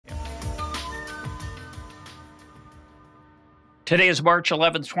Today is March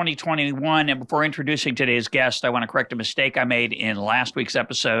 11th, 2021, and before introducing today's guest, I want to correct a mistake I made in last week's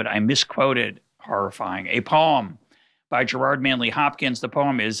episode. I misquoted, horrifying, a poem by Gerard Manley Hopkins. The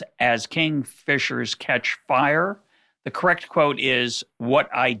poem is As Kingfishers Catch Fire. The correct quote is, "What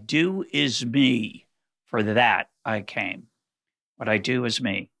I do is me, for that I came." What I do is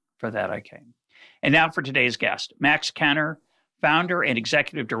me, for that I came. And now for today's guest, Max Kenner, founder and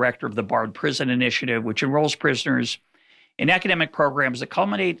executive director of the Barred Prison Initiative, which enrolls prisoners in academic programs that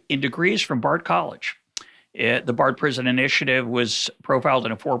culminate in degrees from Bard College. The Barred Prison Initiative was profiled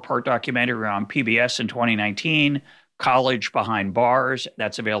in a 4-part documentary on PBS in 2019, College Behind Bars.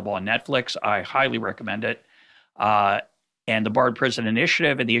 That's available on Netflix. I highly recommend it. And the Barred Prison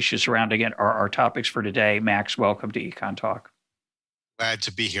Initiative and the issues surrounding it are our topics for today. Max, welcome to EconTalk. Glad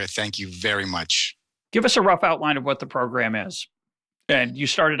to be here. Thank you very much. Give us a rough outline of what the program is. And you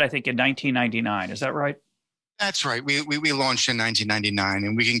started, I think, in 1999. Is that right? That's right. We launched in 1999,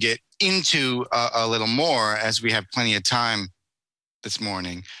 and we can get into a little more as we have plenty of time this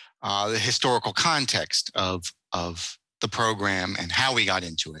morning, the historical context of the program and how we got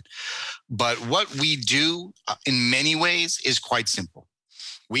into it. But what we do in many ways is quite simple.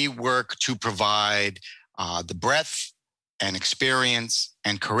 We work to provide the breadth and experience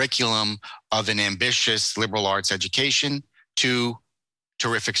and curriculum of an ambitious liberal arts education to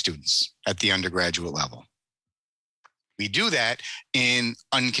terrific students at the undergraduate level. We do that in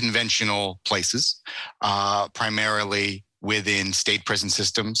unconventional places, primarily within state prison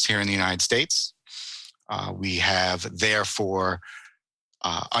systems here in the United States. We have, therefore,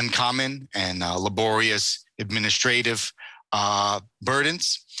 uncommon and laborious administrative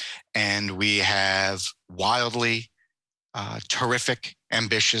burdens, and we have wildly terrific,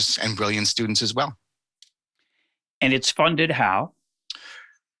 ambitious, and brilliant students as well. And it's funded how?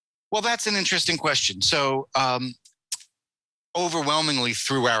 Well, that's an interesting question. So, overwhelmingly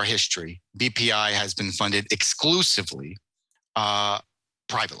through our history, BPI has been funded exclusively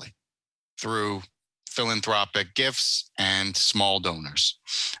privately through philanthropic gifts and small donors.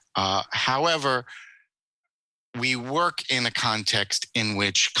 However, we work in a context in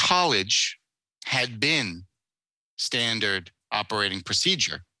which college had been standard operating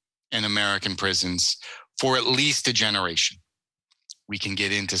procedure in American prisons for at least a generation. We can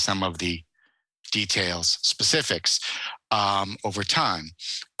get into some of the details, specifics over time.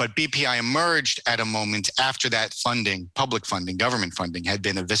 But BPI emerged at a moment after that funding, public funding, government funding had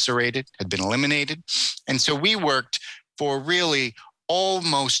been eviscerated, had been eliminated. And so we worked for really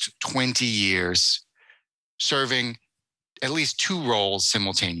almost 20 years, serving at least 2 roles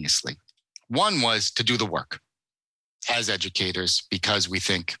simultaneously. One was to do the work as educators, because we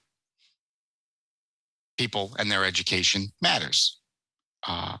think people and their education matters.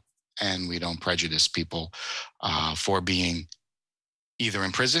 And we don't prejudice people for being either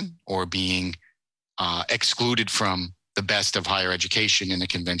in prison or being excluded from the best of higher education in a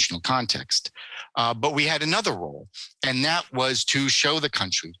conventional context. But we had another role, and that was to show the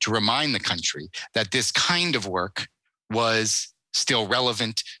country, to remind the country that this kind of work was still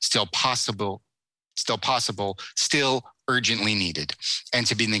relevant, still possible, still urgently needed, and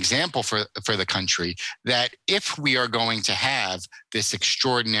to be an example for the country that if we are going to have this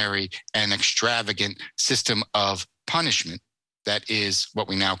extraordinary and extravagant system of punishment that is what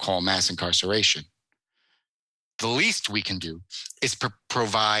we now call mass incarceration, the least we can do is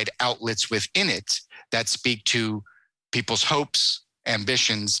provide outlets within it that speak to people's hopes,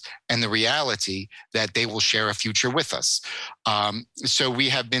 ambitions, and the reality that they will share a future with us. So we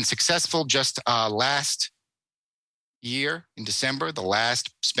have been successful. Just last year in December, the last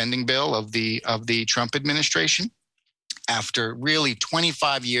spending bill of the Trump administration, after really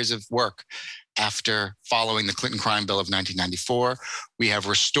 25 years of work after following the Clinton crime bill of 1994, we have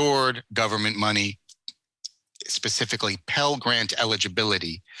restored government money, specifically Pell Grant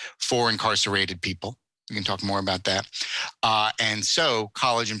eligibility for incarcerated people. We can talk more about that. And so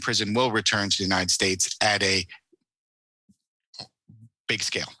college and prison will return to the United States at a big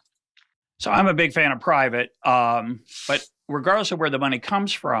scale. So I'm a big fan of private, but regardless of where the money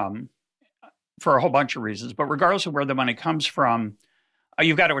comes from, for a whole bunch of reasons, but regardless of where the money comes from,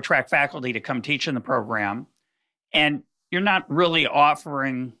 you've got to attract faculty to come teach in the program. And you're not really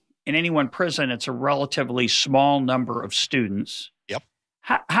offering, in any one prison, it's a relatively small number of students. Yep.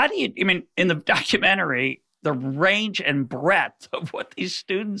 How do you, I mean, in the documentary, the range and breadth of what these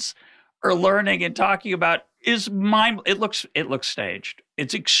students are learning and talking about is it looks staged.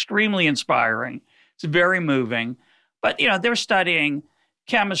 It's extremely inspiring. It's very moving. But, you know, they're studying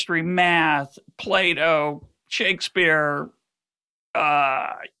chemistry, math, Plato, Shakespeare,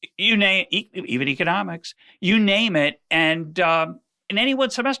 uh, you name even economics, you name it, and in any one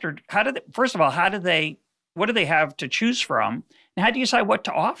semester, first of all, what do they have to choose from, and how do you decide what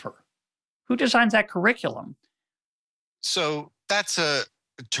to offer? Who designs that curriculum? So that's a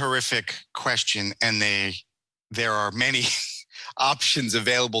terrific question, and there are many options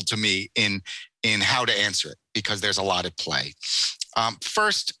available to me in how to answer it, because there's a lot at play.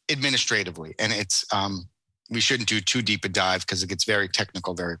 First, administratively, and it's we shouldn't do too deep a dive because it gets very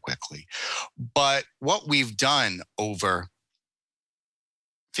technical very quickly. But what we've done over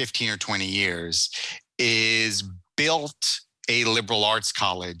 15 or 20 years is built a liberal arts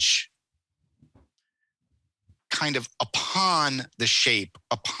college kind of upon the shape,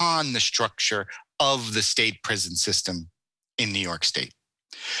 upon the structure of the state prison system in New York State.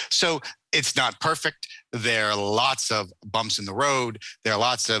 So it's not perfect. There are lots of bumps in the road. There are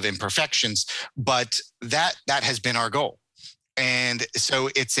lots of imperfections, but that has been our goal. And so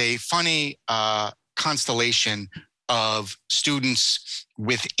it's a funny constellation of students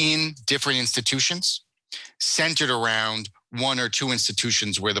within different institutions, centered around one or two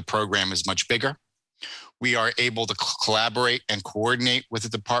institutions where the program is much bigger. We are able to collaborate and coordinate with the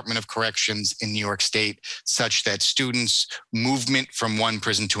Department of Corrections in New York State, such that students' movement from one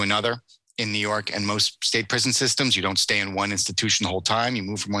prison to another in New York and most state prison systems, you don't stay in one institution the whole time, you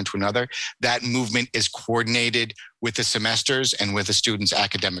move from one to another. That movement is coordinated with the semesters and with the students'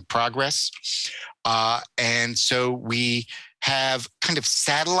 academic progress. And so we have kind of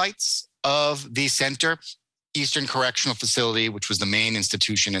satellites of the center. Eastern Correctional Facility, which was the main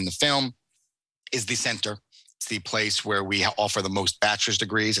institution in the film, is the center. It's the place where we offer the most bachelor's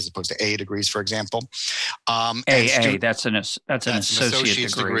degrees as opposed to AA degrees, for example. That's an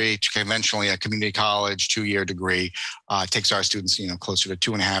associate's degree. Conventionally, a community college 2-year degree takes our students, closer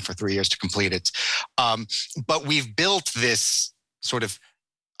to 2.5 or 3 years to complete it. But we've built this sort of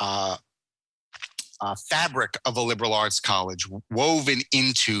fabric of a liberal arts college woven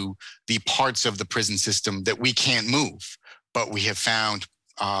into the parts of the prison system that we can't move, but we have found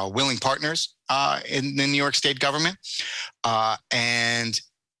willing partners in the New York State government, and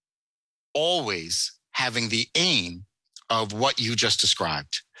always having the aim of what you just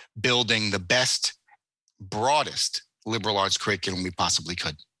described, building the best, broadest liberal arts curriculum we possibly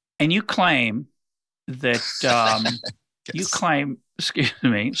could. And you claim that, Yes. Excuse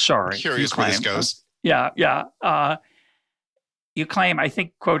me, sorry. I'm curious where this goes. Yeah. You claim, I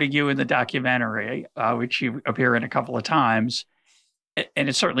think, quoting you in the documentary, which you appear in a couple of times, and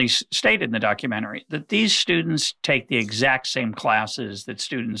it's certainly stated in the documentary, that these students take the exact same classes that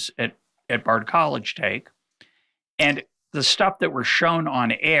students at Bard College take. And the stuff that we're shown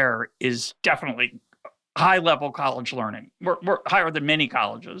on air is definitely high-level college learning. We're higher than many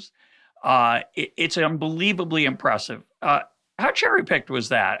colleges. It's unbelievably impressive. How cherry-picked was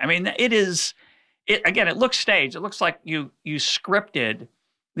that? I mean, again, it looks staged. It looks like you scripted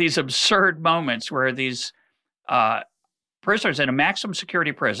these absurd moments where these prisoners in a maximum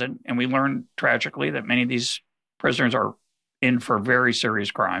security prison, and we learn tragically that many of these prisoners are in for very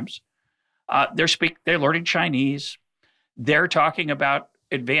serious crimes. They're learning Chinese. They're talking about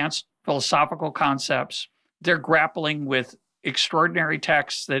advanced philosophical concepts. They're grappling with extraordinary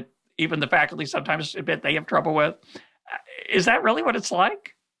texts that even the faculty sometimes admit they have trouble with. Is that really what it's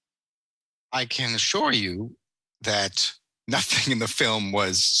like? I can assure you that nothing in the film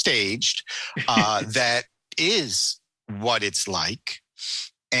was staged. That is what it's like.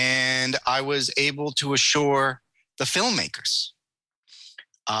 And I was able to assure the filmmakers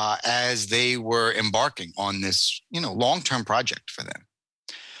as they were embarking on this, long-term project for them,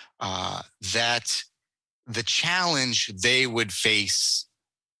 that the challenge they would face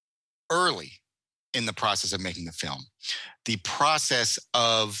early in the process of making the film, the process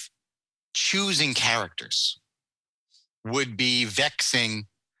of choosing characters, would be vexing,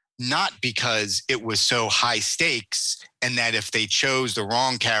 not because it was so high stakes and that if they chose the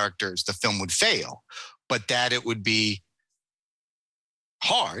wrong characters, the film would fail, but that it would be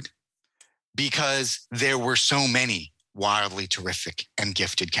hard because there were so many wildly terrific and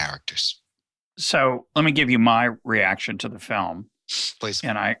gifted characters. So let me give you my reaction to the film. Please.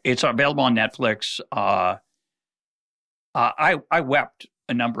 And it's available on Netflix. I wept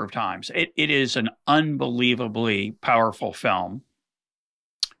a number of times. It is an unbelievably powerful film.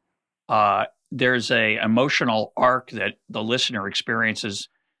 There's a emotional arc that the listener experiences.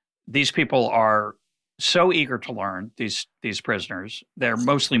 These people are so eager to learn, these prisoners. They're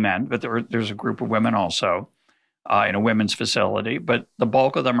mostly men, but there's a group of women also in a women's facility. But the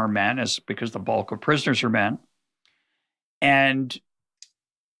bulk of them are men, because the bulk of prisoners are men. And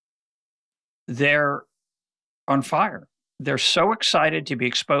they're on fire. they're so excited to be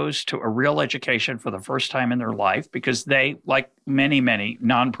exposed to a real education for the first time in their life because they, like many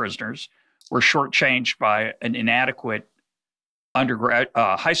non-prisoners, were shortchanged by an inadequate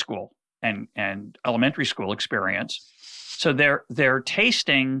high school and elementary school experience. So they're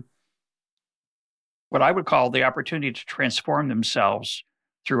tasting what I would call the opportunity to transform themselves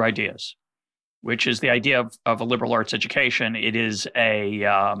through ideas, which is the idea of a liberal arts education. It is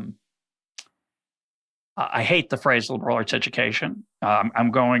I hate the phrase liberal arts education.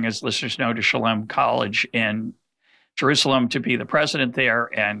 I'm going, as listeners know, to Shalem College in Jerusalem to be the president there,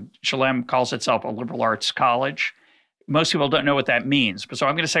 and Shalem calls itself a liberal arts college. Most people don't know what that means. So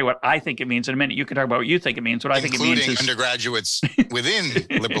I'm going to say what I think it means in a minute. You can talk about what you think it means. What I think it means is including undergraduates within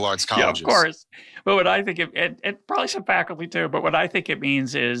liberal arts colleges. Yeah, of course. But what I think it probably some faculty too, but what I think it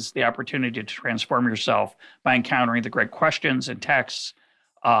means is the opportunity to transform yourself by encountering the great questions and texts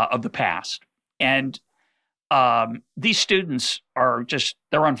of the past. And these students are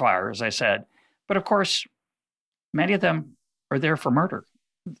they're on fire, as I said. But of course, many of them are there for murder.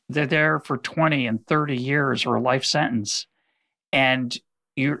 They're there for 20 and 30 years or a life sentence. And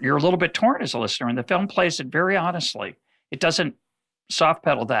you're a little bit torn as a listener. And the film plays it very honestly. It doesn't soft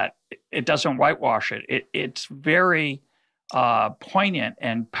pedal that. It doesn't whitewash it. It's very poignant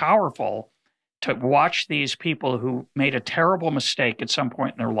and powerful to watch these people who made a terrible mistake at some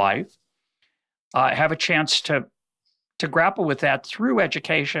point in their life have a chance to grapple with that through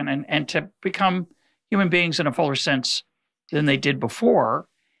education and to become human beings in a fuller sense than they did before.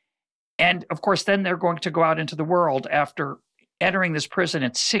 And of course, then they're going to go out into the world after entering this prison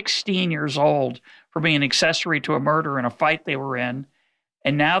at 16 years old for being an accessory to a murder in a fight they were in.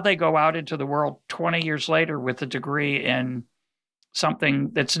 And now they go out into the world 20 years later with a degree in something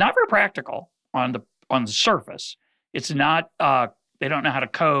that's not very practical on the surface. It's not, they don't know how to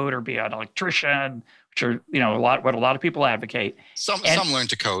code or be an electrician, which are, what a lot of people advocate. Some learn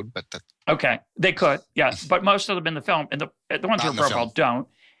to code, but okay, they could, yeah. But most of them in the film, and the ones who are profiled don't.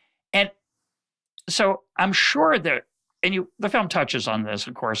 And so I'm sure that, and the film touches on this,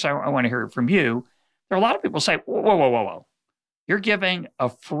 of course. I want to hear it from you. There are a lot of people say, whoa. You're giving a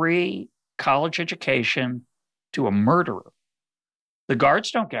free college education to a murderer. The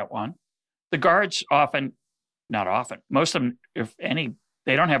guards don't get one. The guards not often, most of them, if any,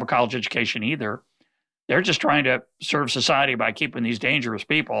 they don't have a college education either. They're just trying to serve society by keeping these dangerous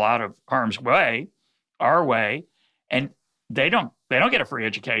people out of harm's way, our way. And they don't get a free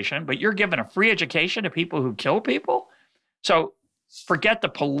education, but you're giving a free education to people who kill people. So forget the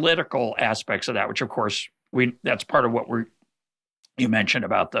political aspects of that, which of course that's part of what you mentioned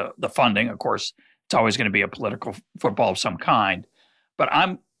about the funding. Of course, it's always going to be a political football of some kind. But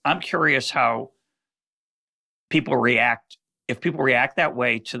I'm curious how people react, if people react that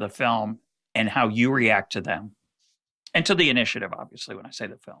way to the film and how you react to them and to the initiative, obviously, when I say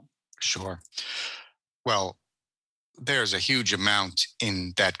the film. Sure. Well, there's a huge amount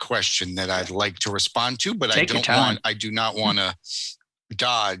in that question that I'd like to respond to, but I do not want to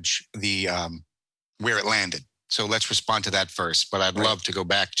dodge the where it landed. So let's respond to that first. But I'd love to go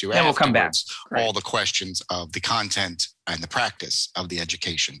back to we'll come back. All the questions of the content and the practice of the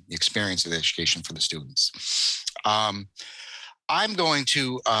education, the experience of the education for the students. I'm going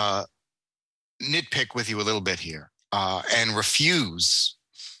to nitpick with you a little bit here and refuse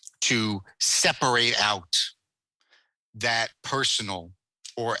to separate out that personal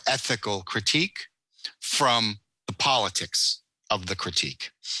or ethical critique from the politics of the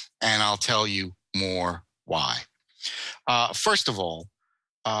critique. And I'll tell you more why. First of all,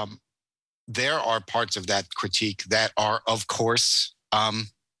 there are parts of that critique that are, of course,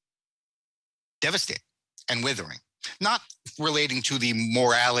 devastating and withering, not relating to the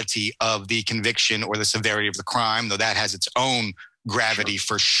morality of the conviction or the severity of the crime, though that has its own gravity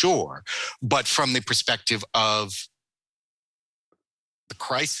for sure, but from the perspective of the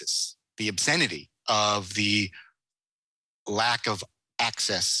crisis, the obscenity of the lack of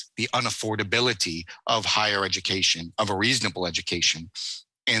access, the unaffordability of higher education, of a reasonable education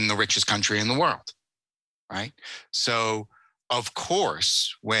in the richest country in the world, right? So, of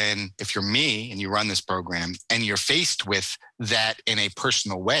course, if you're me and you run this program and you're faced with that in a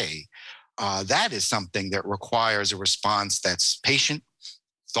personal way, that is something that requires a response that's patient,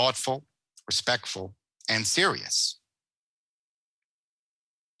 thoughtful, respectful, and serious.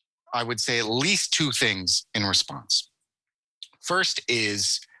 I would say at least two things in response. First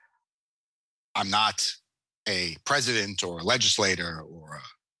is, I'm not a president or a legislator or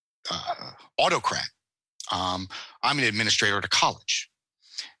an autocrat. I'm an administrator at a college.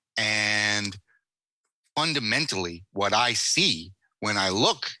 And fundamentally, what I see when I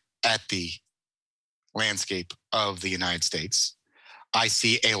look at the landscape of the United States. I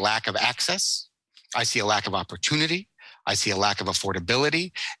see a lack of access. I see a lack of opportunity. I see a lack of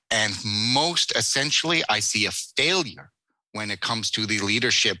affordability. And most essentially, I see a failure when it comes to the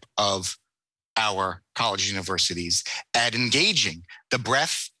leadership of our college universities at engaging the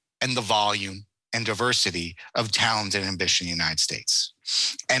breadth and the volume and diversity of talent and ambition in the United States.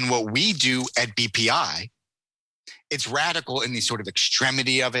 And what we do at BPI, it's radical in the sort of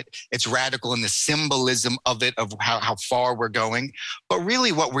extremity of it. It's radical in the symbolism of it, of how far we're going. But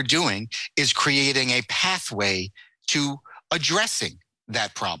really what we're doing is creating a pathway to addressing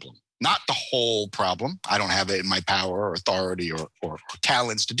that problem. Not the whole problem. I don't have it in my power or authority or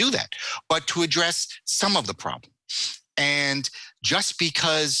talents to do that, but to address some of the problem. And just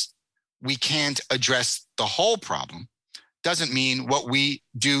because we can't address the whole problem doesn't mean what we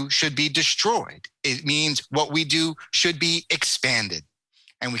do should be destroyed. It means what we do should be expanded.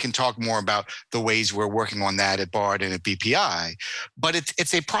 And we can talk more about the ways we're working on that at BARD and at BPI. But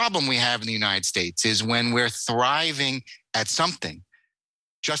it's a problem we have in the United States is when we're thriving at something,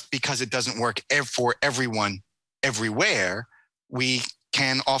 just because it doesn't work for everyone everywhere, we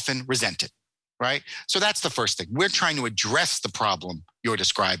can often resent it, right? So that's the first thing. We're trying to address the problem you're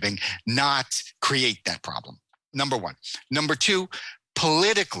describing, not create that problem. Number one. Number two,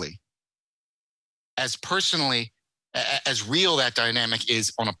 politically, as real that dynamic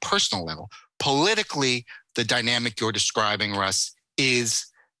is on a personal level, politically, the dynamic you're describing, Russ, is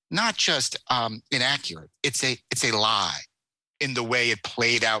not just inaccurate. It's a lie in the way it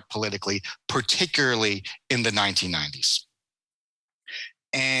played out politically, particularly in the 1990s.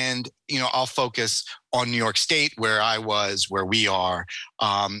 And, I'll focus on New York State, where I was, where we are,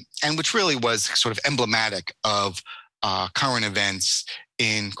 and which really was sort of emblematic of current events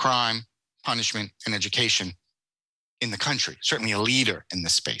in crime, punishment, and education in the country, certainly a leader in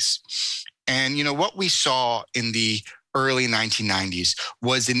this space. And, what we saw in the early 1990s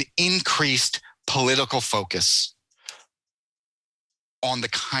was an increased political focus on the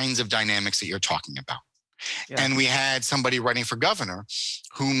kinds of dynamics that you're talking about. Yeah. And we had somebody running for governor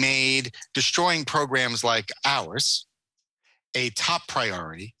who made destroying programs like ours a top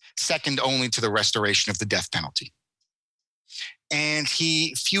priority, second only to the restoration of the death penalty. And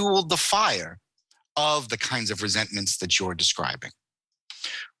he fueled the fire of the kinds of resentments that you're describing.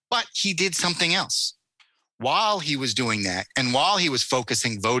 But he did something else. While he was doing that, and while he was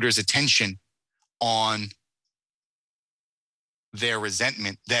focusing voters' attention on their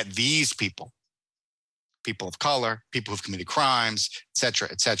resentment that these people of color, people who've committed crimes, et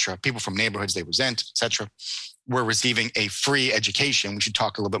cetera, people from neighborhoods they resent, et cetera, were receiving a free education. We should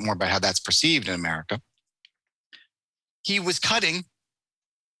talk a little bit more about how that's perceived in America. He was cutting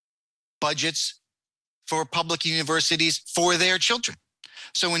budgets for public universities for their children.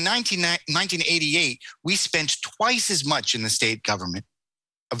 So in 1988, we spent twice as much in the state government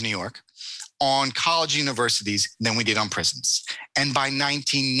of New York on college universities than we did on prisons. And by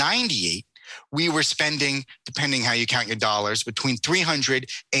 1998, we were spending, depending how you count your dollars, between 300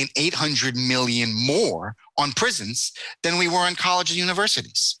 and 800 million more on prisons than we were on college and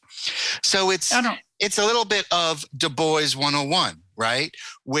universities. So it's a little bit of Du Bois 101, right?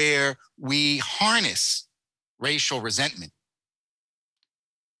 Where we harness racial resentment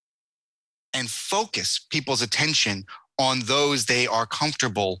and focus people's attention on those they are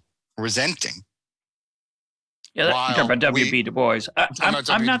comfortable resenting. Yeah, you're talking about W.B. Du Bois.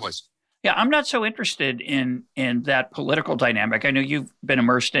 I'm not so interested in that political dynamic. I know you've been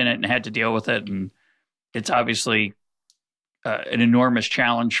immersed in it and had to deal with it, and it's obviously an enormous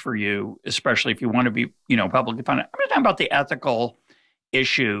challenge for you, especially if you want to be, publicly funded. I'm talking about the ethical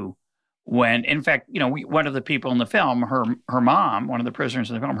issue when, in fact, one of the people in the film, her mom, one of the prisoners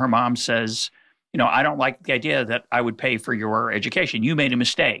in the film, her mom says, I don't like the idea that I would pay for your education. You made a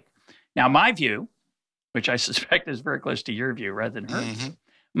mistake. Now, my view, which I suspect is very close to your view rather than hers,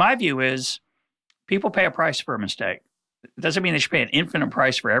 my view is people pay a price for a mistake. It doesn't mean they should pay an infinite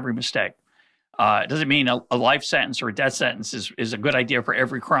price for every mistake. It doesn't mean a life sentence or a death sentence is a good idea for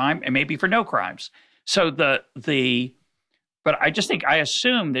every crime and maybe for no crimes. So but I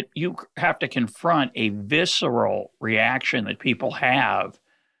assume that you have to confront a visceral reaction that people have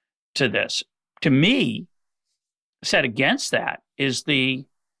to this. To me, set against that is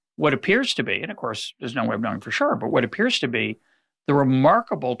what appears to be, and of course, there's no way of knowing for sure, but what appears to be the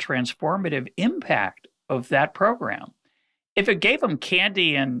remarkable transformative impact of that program. If it gave them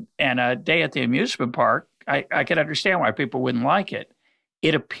candy and a day at the amusement park, I could understand why people wouldn't like it.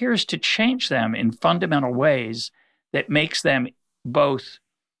 It appears to change them in fundamental ways that makes them both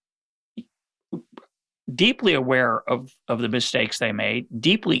deeply aware of the mistakes they made,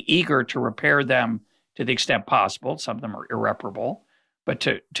 deeply eager to repair them to the extent possible. Some of them are irreparable, but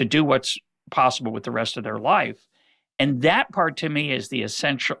to do what's possible with the rest of their life. And that part to me is the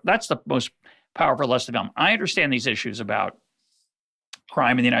essential, that's the most powerful lesson of them. I understand these issues about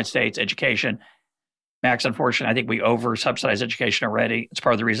crime in the United States, education. Max, unfortunately, I think we over-subsidize education already. It's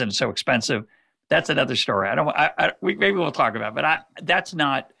part of the reason it's so expensive. That's another story. Maybe we'll talk about it, but that's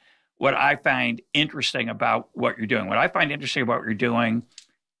not what I find interesting about what you're doing. What I find interesting about what you're doing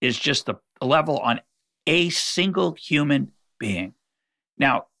is just the level on a single human being.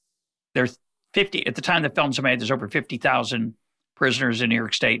 Now, there's 50, at the time the films are made, there's over 50,000 prisoners in New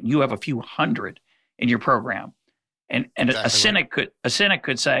York State, and you have a few hundred in your program. And exactly a cynic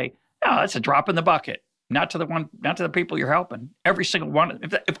could say, "Oh, that's a drop in the bucket. Not to the people you're helping. Every single one.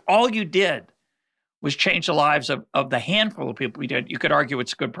 If all you did was change the lives of the handful of people we did, you could argue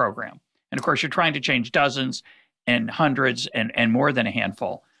it's a good program. And of course, you're trying to change dozens and hundreds and more than a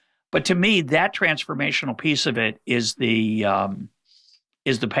handful. But to me, that transformational piece of it is the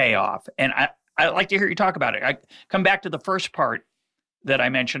payoff. And I like to hear you talk about it. I come back to the first part that I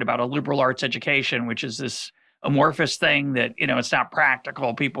mentioned about a liberal arts education, which is this amorphous thing that, it's not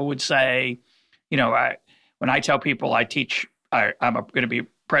practical. People would say, when I tell people I teach, I'm going to be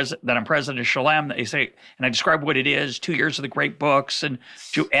that I'm president of Shalem, they say, and I describe what it is, 2 years of the great books and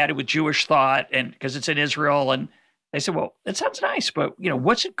added with Jewish thought, and because it's in Israel. And they say, well, that sounds nice, but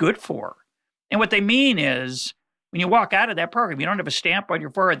what's it good for? And what they mean is when you walk out of that program, you don't have a stamp on your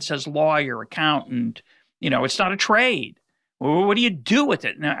forehead that says lawyer, accountant, it's not a trade. Well, what do you do with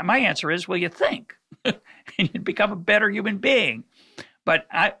it? Now, my answer is, well, you think and you become a better human being. But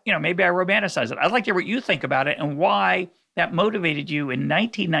maybe I romanticize it. I'd like to hear what you think about it and why that motivated you in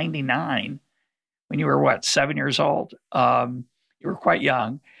 1999 when you were, 7 years old? You were quite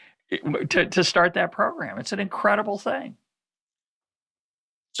young to start that program. It's an incredible thing.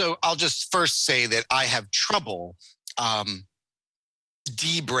 So I'll just first say that I have trouble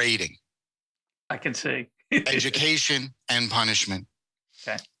debraiding. I can see. Education and punishment.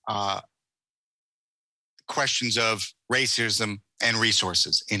 Okay. Questions of racism and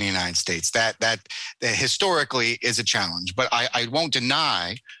resources in the United States. That historically is a challenge. But I won't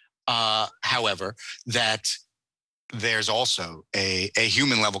deny, however, that there's also a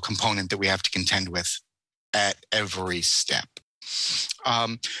human level component that we have to contend with at every step.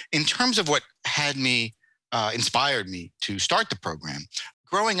 In terms of what had me, inspired me to start the program,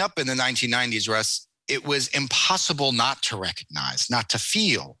 growing up in the 1990s, Russ, it was impossible not to recognize, not to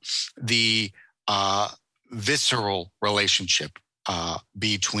feel the visceral relationship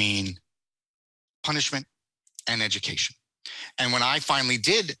between punishment and education. And when I finally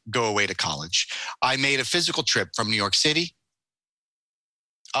did go away to college, I made a physical trip from New York City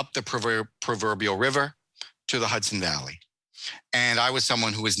up the proverbial river to the Hudson Valley. And I was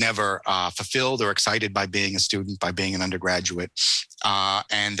someone who was never fulfilled or excited by being a student, by being an undergraduate.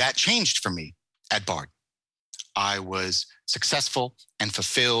 And that changed for me at Bard. I was successful and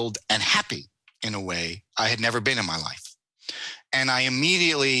fulfilled and happy in a way I had never been in my life. And I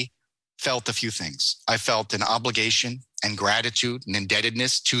immediately felt a few things. I felt an obligation and gratitude and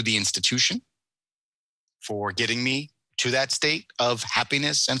indebtedness to the institution for getting me to that state of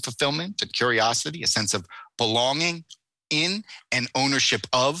happiness and fulfillment and curiosity, a sense of belonging in and ownership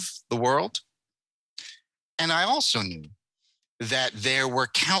of the world. And I also knew that there were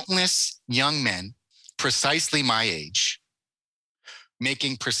countless young men precisely my age,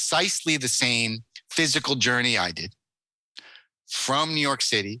 making precisely the same physical journey I did from New York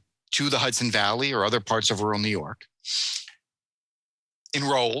City to the Hudson Valley or other parts of rural New York,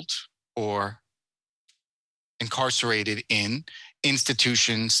 enrolled or incarcerated in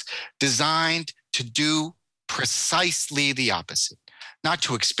institutions designed to do precisely the opposite, not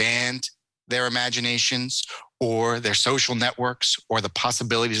to expand their imaginations or their social networks or the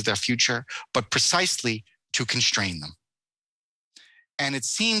possibilities of their future, but precisely to constrain them. And it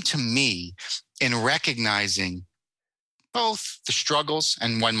seemed to me, in recognizing both the struggles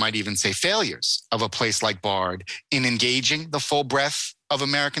and one might even say failures of a place like Bard in engaging the full breadth of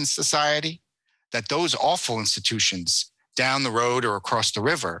American society, that those awful institutions down the road or across the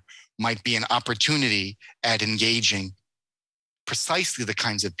river might be an opportunity at engaging precisely the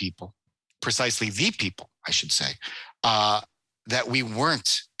kinds of people, precisely the people, I should say, that we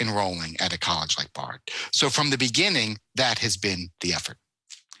weren't enrolling at a college like Bard. So from the beginning, that has been the effort.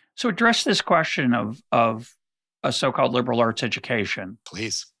 So address this question of a so-called liberal arts education.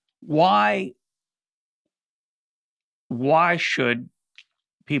 Please. Why should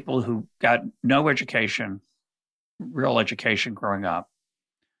people who got no education, real education growing up,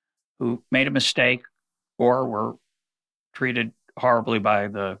 who made a mistake or were treated horribly by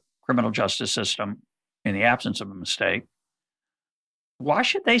the criminal justice system in the absence of a mistake. Why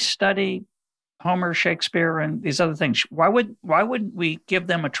should they study Homer, Shakespeare, and these other things? Why wouldn't we give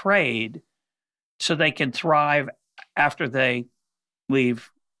them a trade so they can thrive after they leave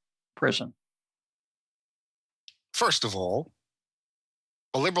prison? First of all,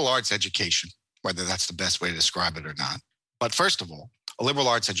 a liberal arts education, whether that's the best way to describe it or not, but first of all, a liberal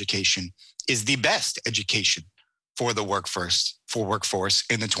arts education is the best education for the workforce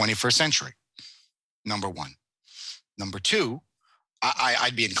in the 21st century. Number one. Number two,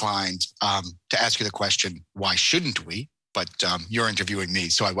 I'd be inclined to ask you the question, why shouldn't we? But you're interviewing me,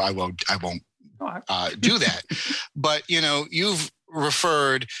 so I won't do that. But, you've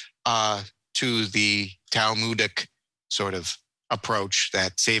referred to the Talmudic sort of approach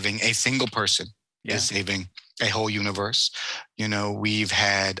that saving a single person is saving a whole universe. We've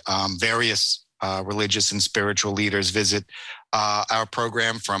had various religious and spiritual leaders visit our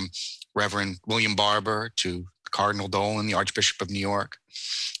program, from Reverend William Barber to Cardinal Dolan, the Archbishop of New York,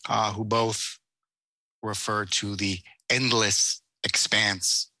 who both refer to the endless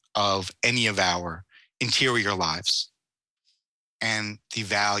expanse of any of our interior lives and the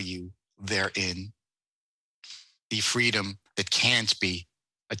value therein, the freedom that can't be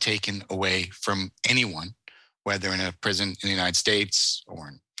taken away from anyone, whether in a prison in the United States or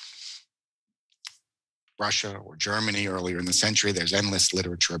in Russia or Germany earlier in the century. There's endless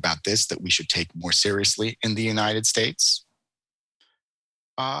literature about this that we should take more seriously in the United States.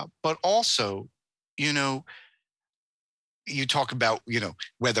 But also, you talk about,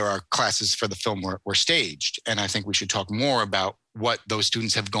 whether our classes for the film were staged. And I think we should talk more about what those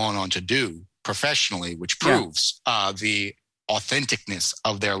students have gone on to do professionally, which proves the authenticness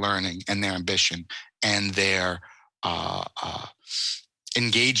of their learning and their ambition and their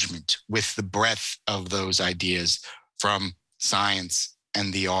engagement with the breadth of those ideas from science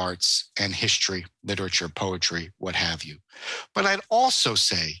and the arts and history, literature, poetry, what have you. But I'd also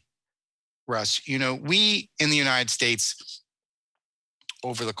say, Russ, we in the United States,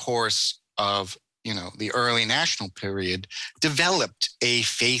 over the course of, the early national period, developed a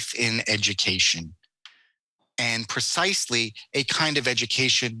faith in education, and precisely a kind of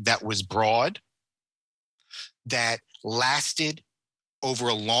education that was broad, that lasted over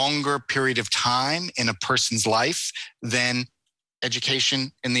a longer period of time in a person's life than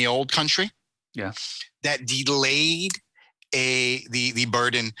education in the old country. Yeah. That delayed the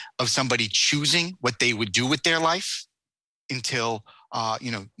burden of somebody choosing what they would do with their life until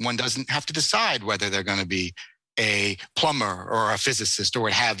one doesn't have to decide whether they're going to be a plumber or a physicist or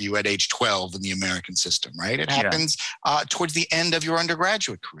what have you at age 12 in the American system, right? It happens towards the end of your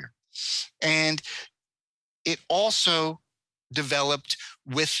undergraduate career. And it also developed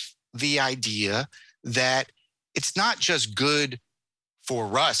with the idea that it's not just good for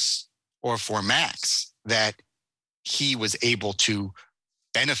Russ or for Max that he was able to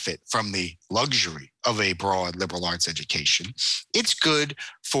benefit from the luxury of a broad liberal arts education. It's good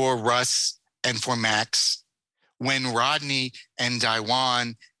for Russ and for Max when Rodney and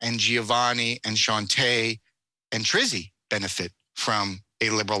Daiwan and Giovanni and Shantae and Trizzy benefit from a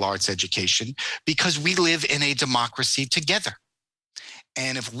liberal arts education, because we live in a democracy together.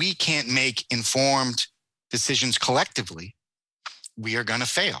 And if we can't make informed decisions collectively, we are going to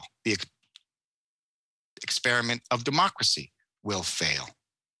fail. The experiment of democracy will fail.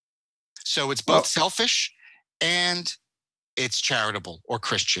 So it's both selfish and it's charitable or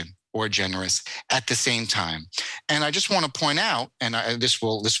Christian or generous at the same time. And I just want to point out, and this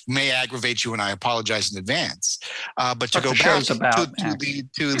may aggravate you, and I apologize in advance, but to go back to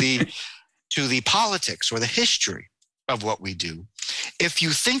the politics or the history of what we do. If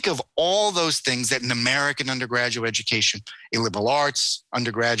you think of all those things that an American undergraduate education, a liberal arts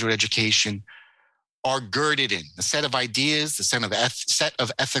undergraduate education, are girded in, the set of ideas, the set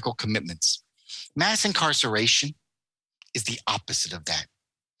of ethical commitments. Mass incarceration is the opposite of that.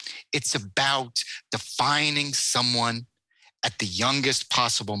 It's about defining someone at the youngest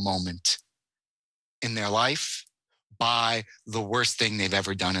possible moment in their life by the worst thing they've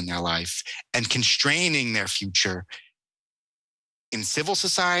ever done in their life, and constraining their future in civil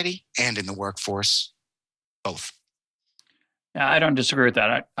society and in the workforce, both. Yeah, I don't disagree with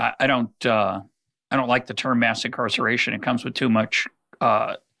that. I don't like the term mass incarceration. It comes with too much.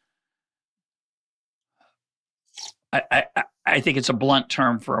 I think it's a blunt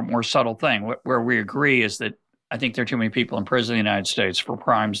term for a more subtle thing. Where we agree is that I think there are too many people in prison in the United States for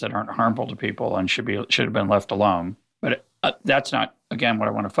crimes that aren't harmful to people and should have been left alone. But that's not, again, what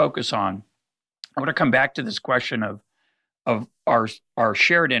I want to focus on. I want to come back to this question of our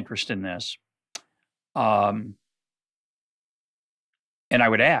shared interest in this. And I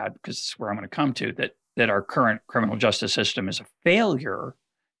would add, because this is where I'm going to come to, that that our current criminal justice system is a failure,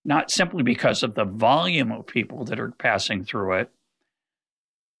 not simply because of the volume of people that are passing through it,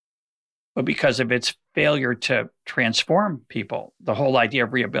 but because of its failure to transform people. The whole idea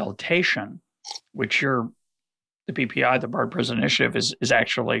of rehabilitation, which the BPI, the Barred Prison Initiative, is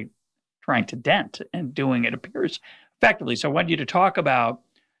actually trying to dent and doing, it appears, effectively. So I want you to talk about,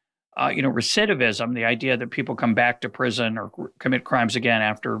 recidivism, the idea that people come back to prison or commit crimes again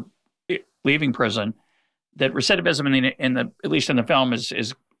after leaving prison. That recidivism at least in the film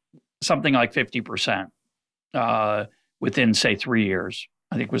is something like 50% within, say, 3 years,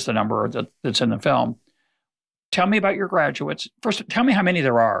 I think was the number that's in the film. Tell me about your graduates. First, tell me how many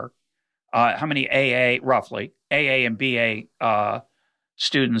there are, how many roughly AA and BA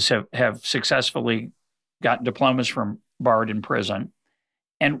students have successfully gotten diplomas from Barred in prison.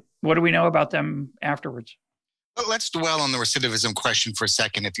 And what do we know about them afterwards? Well, let's dwell on the recidivism question for a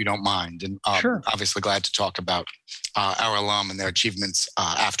second, if you don't mind. And sure. Obviously glad to talk about our alum and their achievements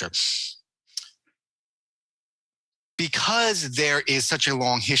after. Because there is such a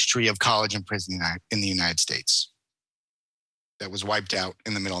long history of college and prison in the United States that was wiped out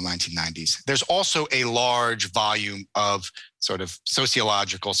in the middle 1990s, there's also a large volume of sort of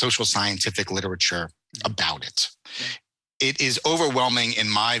sociological, social scientific literature about it. Yeah. It is overwhelming, in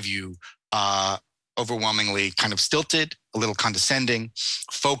my view, overwhelmingly kind of stilted, a little condescending,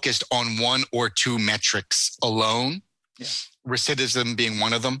 focused on one or two metrics alone. Yeah. Recidivism being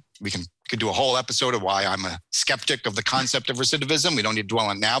one of them. We could do a whole episode of why I'm a skeptic of the concept of recidivism. We don't need to dwell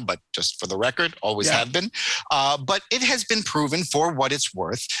on it now, but just for the record, always have been. But it has been proven, for what it's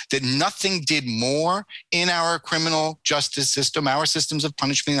worth, that nothing did more in our criminal justice system, our systems of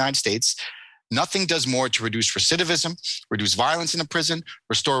punishment in the United States. Nothing does more to reduce recidivism, reduce violence in a prison,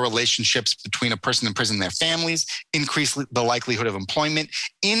 restore relationships between a person in prison and their families, increase the likelihood of employment,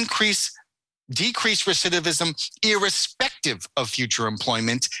 decrease recidivism irrespective of future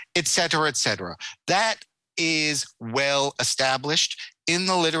employment, et cetera, et cetera. That is well established in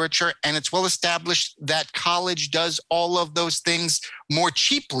the literature, and it's well established that college does all of those things more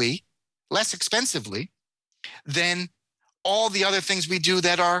cheaply, less expensively, than all the other things we do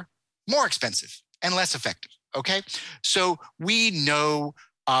that are more expensive and less effective, okay? So we know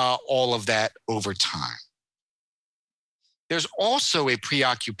all of that over time. There's also a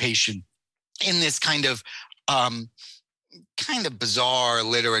preoccupation in this kind of bizarre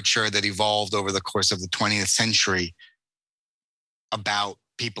literature that evolved over the course of the 20th century about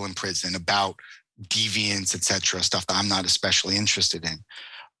people in prison, about deviance, et cetera, stuff that I'm not especially interested in,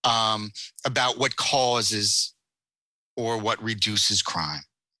 about what causes or what reduces crime.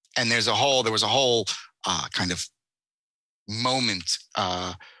 And there was a whole kind of moment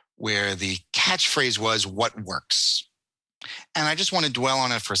where the catchphrase was, what works? And I just want to dwell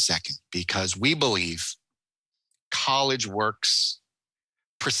on it for a second, because we believe college works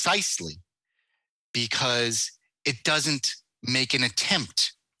precisely because it doesn't make an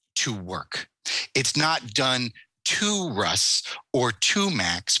attempt to work. It's not done to Russ or to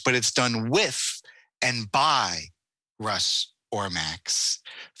Max, but it's done with and by Russ or Max,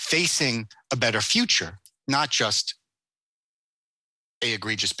 facing a better future, not just an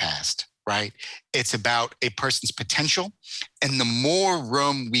egregious past. Right? It's about a person's potential. And the more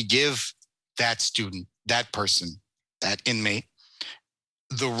room we give that student, that person, that inmate,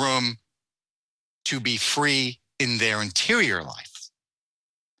 the room to be free in their interior life,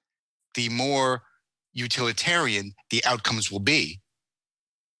 the more utilitarian the outcomes will be,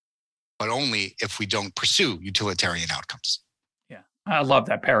 but only if we don't pursue utilitarian outcomes. Yeah. I love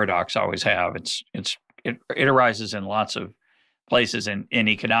that paradox. I always have. It arises in lots of places in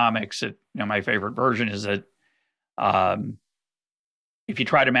economics. My favorite version is that if you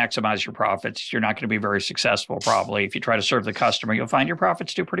try to maximize your profits, you're not going to be very successful, probably. If you try to serve the customer, you'll find your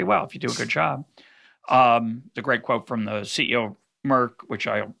profits do pretty well if you do a good job. The great quote from the CEO of Merck, which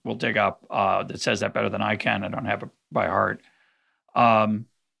I will dig up, that says that better than I can. I don't have it by heart.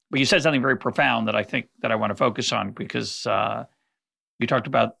 But you said something very profound that I think that I want to focus on, because you talked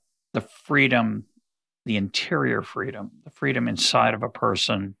about the freedom, the interior freedom, the freedom inside of a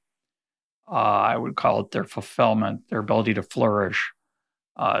person. I would call it their fulfillment, their ability to flourish.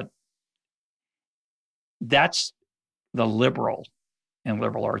 That's the liberal in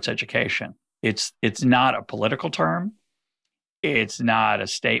liberal arts education. It's not a political term. It's not a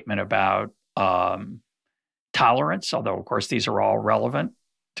statement about tolerance, although, of course, these are all relevant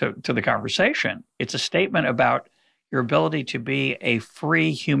to the conversation. It's a statement about your ability to be a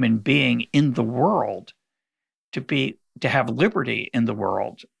free human being in the world, to have liberty in the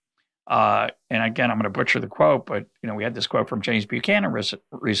world. And again, I'm going to butcher the quote, but we had this quote from James Buchanan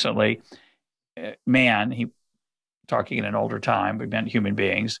recently. man, he talking in an older time, we meant human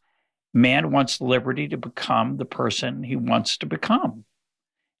beings, man wants liberty to become the person he wants to become.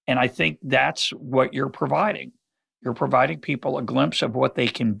 And I think that's what you're providing. You're providing people a glimpse of what they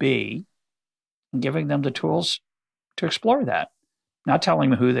can be and giving them the tools to explore that. Not telling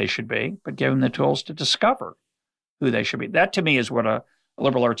them who they should be, but giving them the tools to discover who they should be. That to me is what a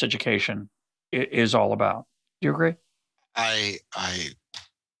liberal arts education is all about. Do you agree?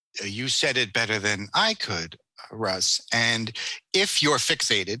 You said it better than I could, Russ. And if you're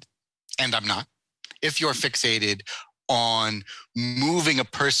fixated, and I'm not, if you're fixated on moving a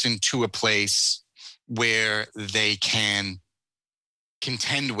person to a place where they can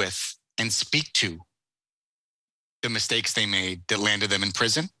contend with and speak to the mistakes they made that landed them in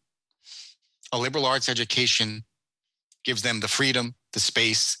prison, a liberal arts education gives them the freedom, the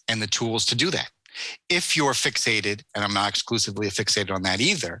space, and the tools to do that. If you're fixated, and I'm not exclusively fixated on that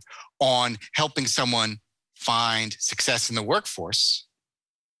either, on helping someone find success in the workforce,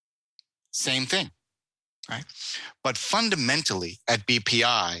 same thing, right? But fundamentally at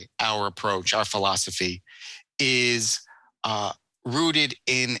BPI, our approach, our philosophy is rooted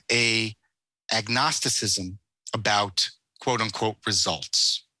in a agnosticism about quote unquote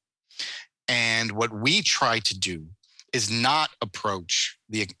results. And what we try to do is not approach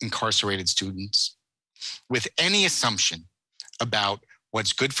the incarcerated students with any assumption about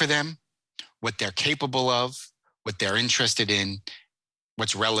what's good for them, what they're capable of, what they're interested in,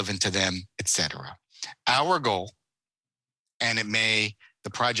 what's relevant to them, etc. Our goal, and the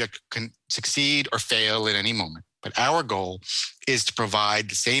project can succeed or fail at any moment, but our goal is to provide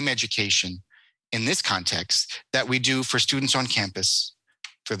the same education in this context that we do for students on campus,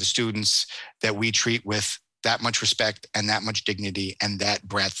 for the students that we treat with that much respect and that much dignity and that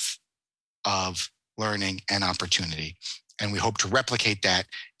breadth of learning and opportunity. And we hope to replicate that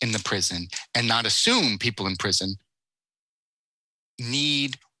in the prison and not assume people in prison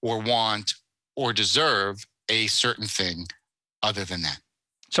need or want or deserve a certain thing other than that.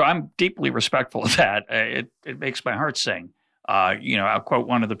 So I'm deeply respectful of that. It makes my heart sing. I'll quote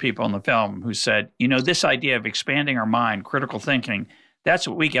one of the people in the film who said, this idea of expanding our mind, critical thinking, that's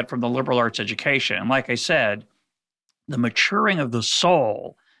what we get from the liberal arts education. And like I said, the maturing of the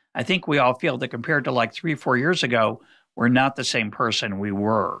soul, I think we all feel that compared to like 3 or 4 years ago, we're not the same person we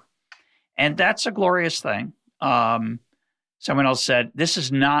were. And that's a glorious thing. Someone else said, this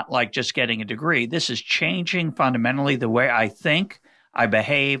is not like just getting a degree. This is changing fundamentally the way I think, I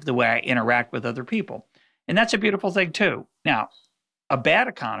behave, the way I interact with other people. And that's a beautiful thing too. Now, a bad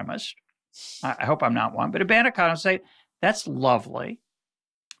economist, I hope I'm not one, but a bad economist say, that's lovely,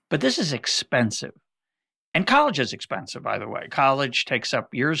 but this is expensive. And college is expensive, by the way. College takes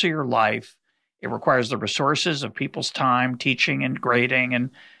up years of your life. It requires the resources of people's time, teaching and grading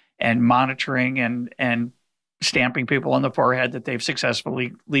and monitoring and stamping people on the forehead that they've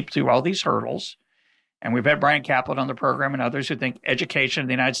successfully leaped through all these hurdles. And we've had Brian Kaplan on the program and others who think education in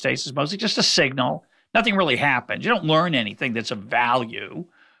the United States is mostly just a signal. Nothing really happens. You don't learn anything that's of value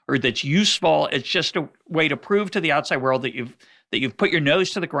or that's useful. It's just a way to prove to the outside world that you've put your nose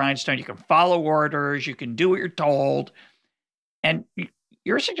to the grindstone. You can follow orders. You can do what you're told. And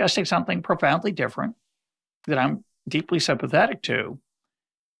you're suggesting something profoundly different that I'm deeply sympathetic to.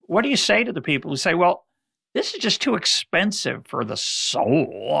 What do you say to the people who say, well, this is just too expensive for the soul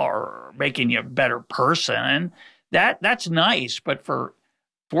or making you a better person? That's nice, but for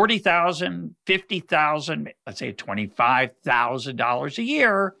 $40,000, $50,000, let's say $25,000 a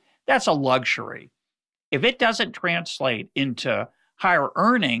year, that's a luxury. If it doesn't translate into higher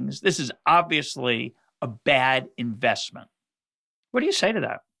earnings, this is obviously a bad investment. What do you say to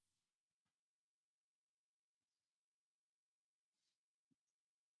that?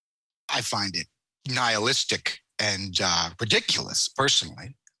 I find it nihilistic and ridiculous,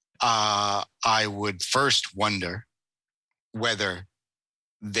 personally. I would first wonder whether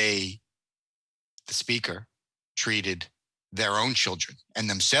the speaker, treated their own children and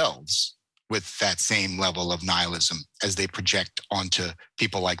themselves with that same level of nihilism as they project onto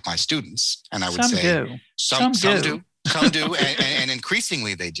people like my students. And I would say some do, and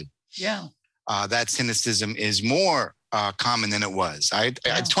increasingly they do. Yeah. That cynicism is more common than it was.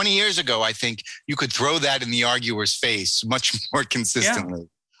 20 years ago, I think you could throw that in the arguer's face much more consistently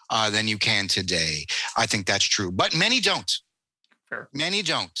than you can today. I think that's true, but many don't. Fair. Many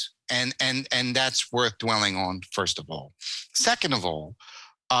don't, and that's worth dwelling on. First of all, second of all,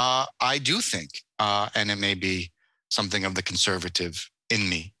 I do think, and it may be something of the conservative in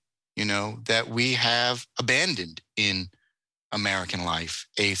me, that we have abandoned in American life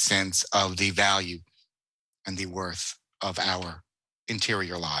a sense of the value and the worth of our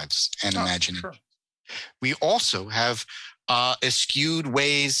interior lives and imagination. Sure. We also have eschewed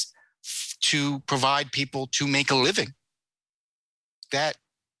ways to provide people to make a living that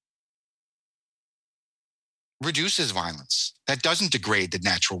reduces violence, that doesn't degrade the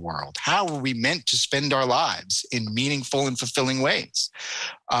natural world. How are we meant to spend our lives in meaningful and fulfilling ways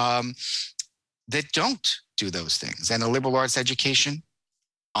that don't do those things? And a liberal arts education,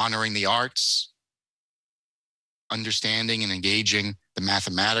 honoring the arts, understanding and engaging the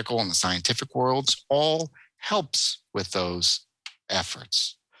mathematical and the scientific worlds, all helps with those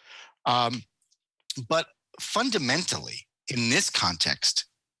efforts. But fundamentally, in this context,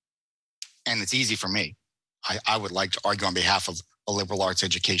 and it's easy for me, I would like to argue on behalf of a liberal arts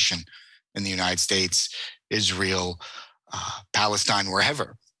education in the United States, Israel, Palestine,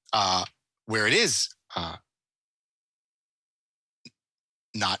 wherever, where it is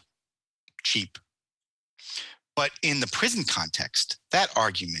not cheap. But in the prison context, that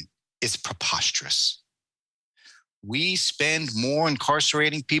argument is preposterous. We spend more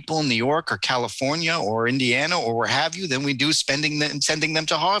incarcerating people in New York or California or Indiana or where have you than we do sending them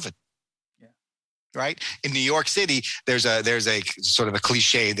to Harvard. Yeah. Right? In New York City, there's a sort of a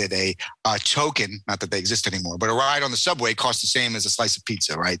cliche that a token, not that they exist anymore, but a ride on the subway costs the same as a slice of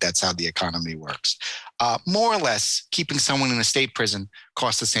pizza, right? That's how the economy works. More or less, keeping someone in a state prison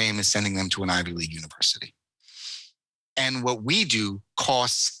costs the same as sending them to an Ivy League university. And what we do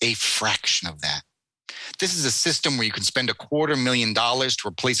costs a fraction of that. This is a system where you can spend $250,000 to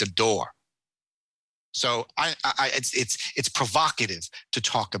replace a door. So it's provocative to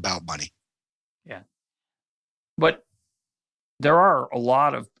talk about money. Yeah. But there are a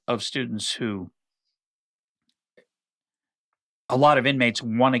lot of students a lot of inmates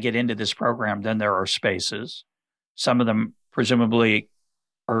want to get into this program. Then there are spaces. Some of them presumably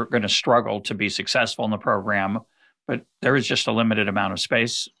are going to struggle to be successful in the program, but there is just a limited amount of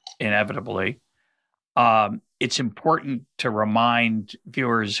space, inevitably. It's important to remind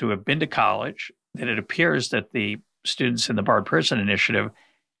viewers who have been to college that it appears that the students in the Barred Prison Initiative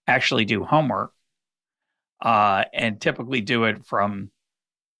actually do homework and typically do it from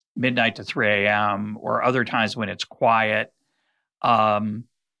midnight to 3 a.m. or other times when it's quiet. You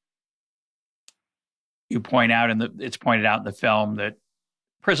point out, it's pointed out in the film, that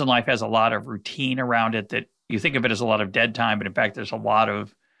prison life has a lot of routine around it, that you think of it as a lot of dead time, but in fact, there's a lot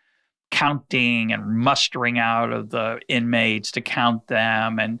of counting and mustering out of the inmates to count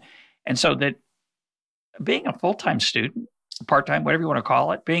them. And so that being a full-time student, part-time, whatever you want to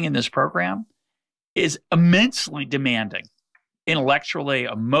call it, being in this program is immensely demanding, intellectually,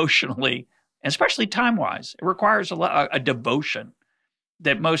 emotionally, and especially time-wise. It requires a devotion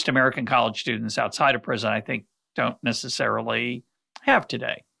that most American college students outside of prison, I think, don't necessarily have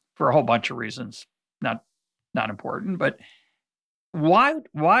today for a whole bunch of reasons. Not important, but why do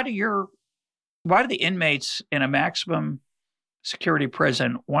the inmates in a maximum security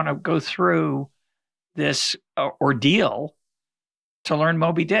prison want to go through this ordeal to learn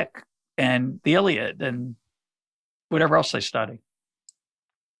Moby Dick and the Iliad and whatever else they study?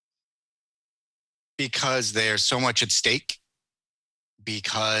 Because there's so much at stake.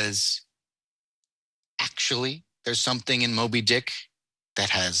 Because actually there's something in Moby Dick that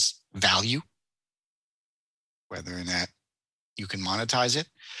has value, whether or not you can monetize it,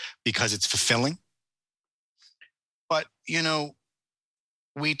 because it's fulfilling. But,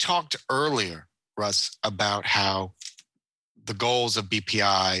 we talked earlier, Russ, about how the goals of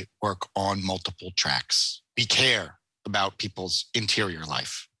BPI work on multiple tracks. We care about people's interior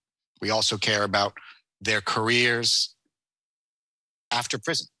life. We also care about their careers after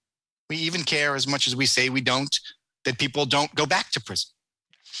prison. We even care, as much as we say we don't, that people don't go back to prison.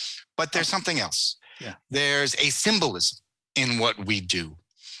 But there's something else. Yeah. There's a symbolism in what we do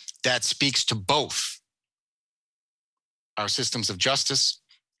that speaks to both our systems of justice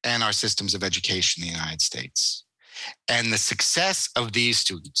and our systems of education in the United States. And the success of these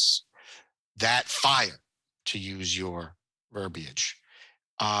students, that fire, to use your verbiage,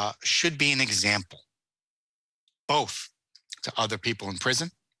 should be an example, both to other people in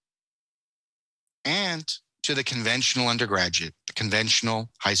prison and to the conventional undergraduate, the conventional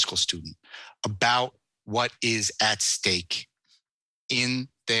high school student, about what is at stake in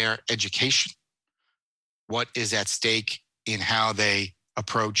their education, what is at stake in how they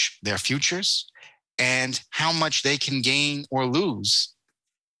approach their futures, and how much they can gain or lose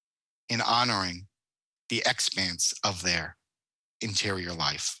in honoring the expanse of their interior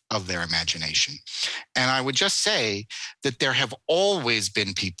life, of their imagination. And I would just say that there have always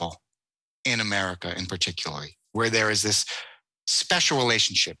been people in America in particular where there is this special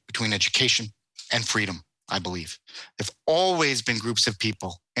relationship between education and freedom. I believe. There've always been groups of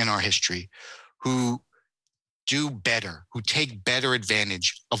people in our history who do better, who take better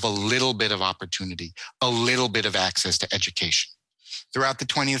advantage of a little bit of opportunity, a little bit of access to education. Throughout the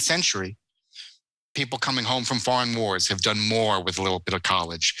 20th century, people coming home from foreign wars have done more with a little bit of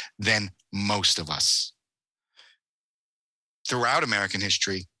college than most of us. Throughout American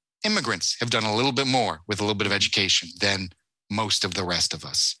history, immigrants have done a little bit more with a little bit of education than most of the rest of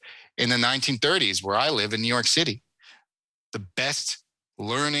us. In the 1930s, where I live in New York City, the best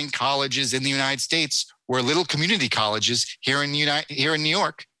learning colleges in the United States were little community colleges here in New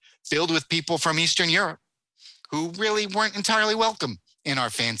York, filled with people from Eastern Europe who really weren't entirely welcome in our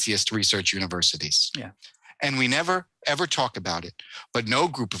fanciest research universities. Yeah. And we never, ever talk about it. But no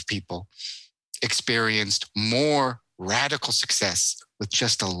group of people experienced more radical success with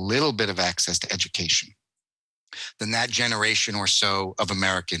just a little bit of access to education than that generation or so of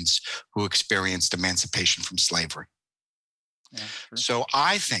Americans who experienced emancipation from slavery. Yeah, sure. So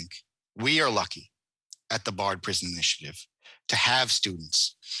I think we are lucky at the Bard Prison Initiative to have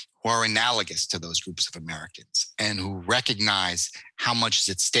students who are analogous to those groups of Americans and who recognize how much is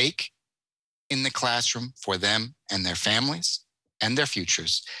at stake in the classroom for them and their families and their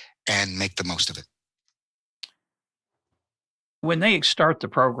futures and make the most of it. When they start the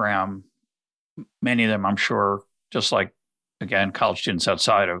program, many of them, I'm sure, just like, again, college students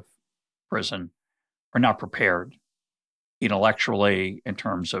outside of prison, are not prepared intellectually in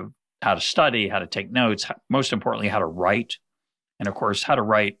terms of how to study, how to take notes, most importantly, how to write. And of course, how to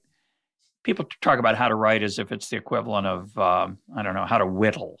write, people talk about how to write as if it's the equivalent of, I don't know, how to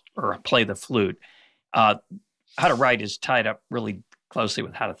whittle or play the flute. How to write is tied up really closely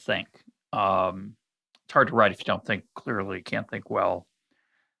with how to think. It's hard to write if you don't think clearly, can't think well.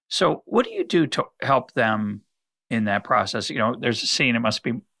 So what do you do to help them in that process? You know, there's a scene, it must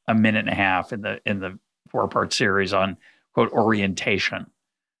be a minute and a half in the 4-part series on, quote, orientation.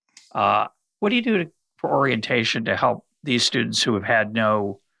 What do you do for orientation to help these students who have had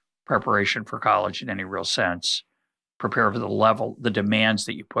no preparation for college in any real sense prepare for the demands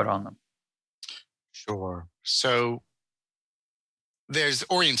that you put on them? Sure. So there's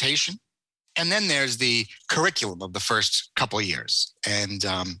orientation, and then there's the curriculum of the first couple of years. And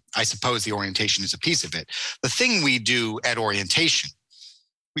I suppose the orientation is a piece of it. The thing we do at orientation,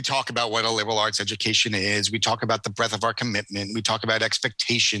 we talk about what a liberal arts education is. We talk about the breadth of our commitment. We talk about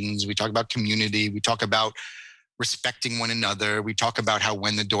expectations. We talk about community. We talk about respecting one another. We talk about how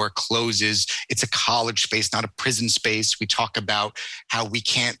when the door closes, it's a college space, not a prison space. We talk about how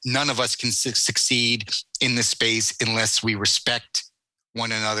none of us can succeed in this space unless we respect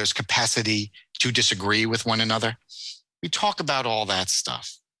one another's capacity to disagree with one another. We talk about all that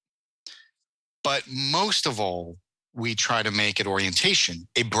stuff. But most of all, we try to make at orientation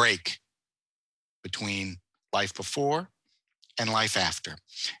a break between life before and life after.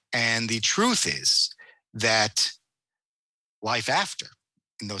 And the truth is that life after,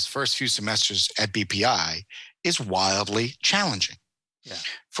 in those first few semesters at BPI, is wildly challenging. Yeah.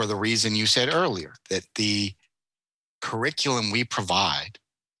 For the reason you said earlier, that the curriculum we provide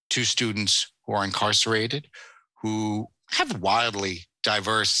to students who are incarcerated, who have wildly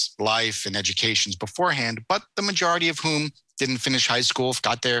diverse life and educations beforehand, but the majority of whom didn't finish high school,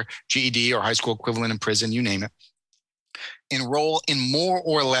 got their GED or high school equivalent in prison, you name it, enroll in more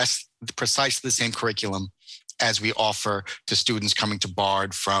or less precisely the same curriculum as we offer to students coming to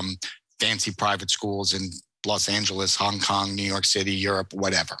Bard from fancy private schools in Los Angeles, Hong Kong, New York City, Europe,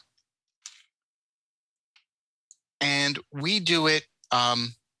 whatever. And we do it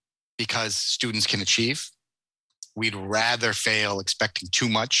because students can achieve. We'd rather fail expecting too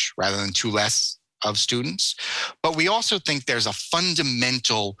much rather than too less of students. But we also think there's a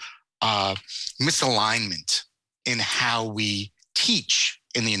fundamental misalignment in how we teach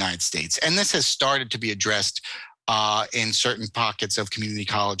in the United States. And this has started to be addressed in certain pockets of community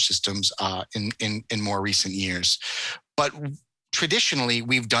college systems in more recent years. But traditionally,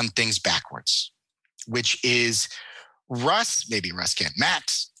 we've done things backwards, which is Max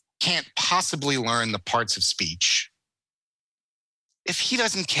can't possibly learn the parts of speech if he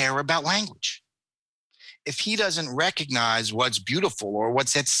doesn't care about language, if he doesn't recognize what's beautiful or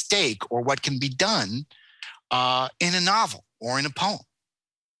what's at stake or what can be done in a novel or in a poem,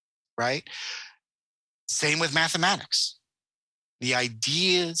 right? Same with mathematics. The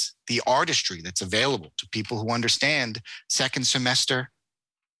ideas, the artistry that's available to people who understand second semester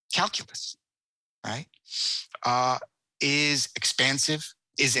calculus, right, is expansive,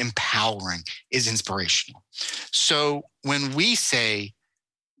 is empowering, is inspirational. So when we say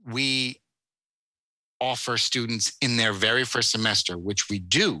we offer students in their very first semester, which we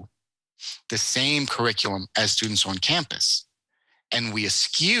do, the same curriculum as students on campus, and we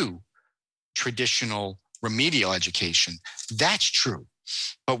eschew traditional remedial education, that's true.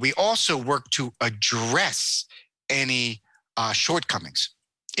 But we also work to address any shortcomings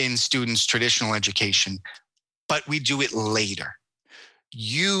in students' traditional education, but we do it later.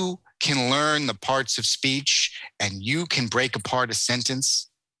 You can learn the parts of speech and you can break apart a sentence,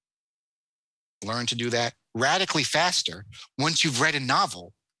 learn to do that radically faster once you've read a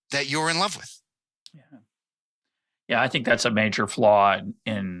novel that you're in love with. Yeah. Yeah, I think that's a major flaw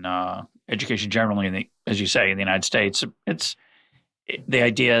in education generally, as you say, in the United States. It's the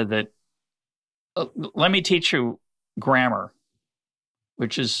idea that, let me teach you grammar,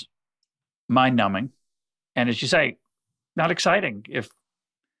 which is mind-numbing. And as you say, not exciting if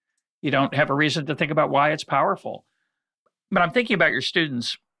you don't have a reason to think about why it's powerful. But I'm thinking about your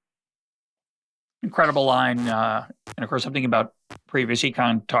students. Incredible line. And of course, I'm thinking about previous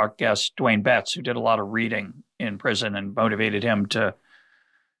EconTalk guest, Dwayne Betts, who did a lot of reading in prison and motivated him to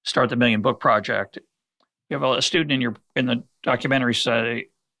start the Million Book Project. You have a student in the documentary say,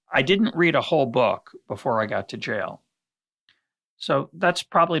 I didn't read a whole book before I got to jail. So that's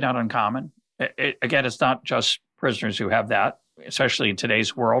probably not uncommon. Again, it's not just prisoners who have that, especially in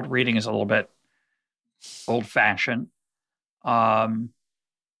today's world. Reading is a little bit old-fashioned.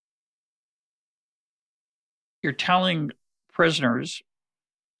 You're telling prisoners,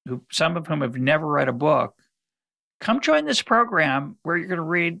 some of whom have never read a book, come join this program where you're going to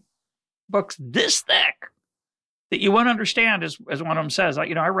read books this thick that you won't understand, as one of them says. I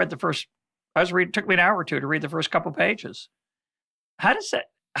read it took me an hour or two to read the first couple pages. How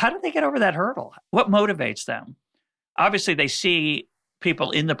do they get over that hurdle? What motivates them? Obviously, they see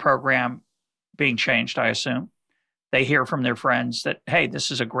people in the program being changed, I assume. They hear from their friends that, hey, this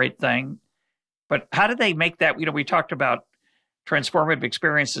is a great thing. But how do they make that? We talked about transformative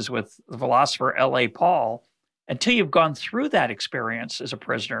experiences with the philosopher L.A. Paul. Until you've gone through that experience as a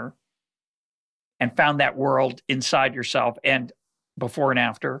prisoner and found that world inside yourself and before and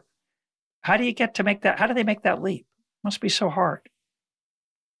after, how do you get to make that? How do they make that leap? Must be so hard.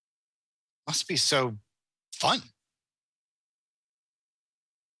 Must be so fun.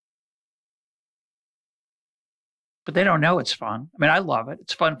 But they don't know it's fun. I mean, I love it.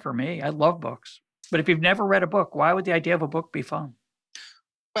 It's fun for me. I love books. But if you've never read a book, why would the idea of a book be fun?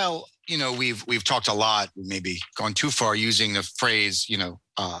 Well, we've talked a lot, maybe gone too far using the phrase,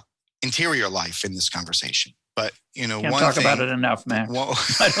 interior life in this conversation. But, Can't talk about it enough, man. Well,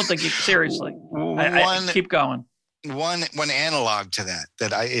 I don't think seriously. Keep going. One analog to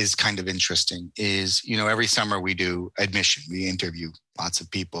that is kind of interesting is, every summer we do admission. We interview lots of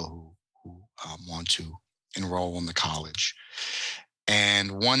people who want to enroll in the college.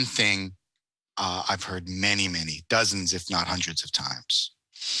 And one thing I've heard many, dozens, if not hundreds of times,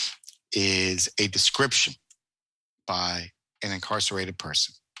 is a description by an incarcerated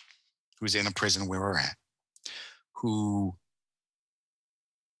person who's in a prison where we're at, who,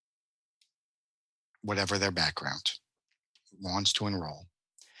 whatever their background, wants to enroll,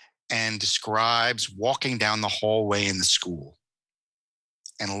 and describes walking down the hallway in the school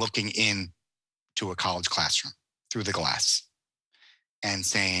and looking in to a college classroom through the glass and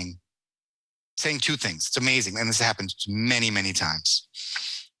saying two things. It's amazing. And this happens many, many times.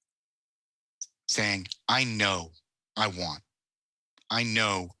 Saying, I know I want. I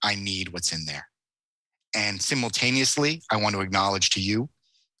know I need what's in there. And simultaneously, I want to acknowledge to you,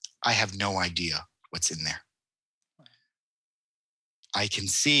 I have no idea what's in there. I can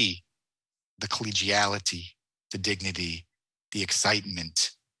see the collegiality, the dignity, the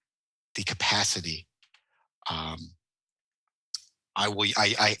excitement, the capacity.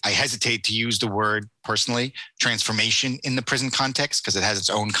 I hesitate to use the word personally, transformation in the prison context, because it has its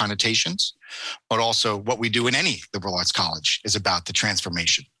own connotations. But also what we do in any liberal arts college is about the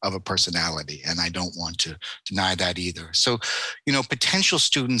transformation of a personality. And I don't want to deny that either. So, potential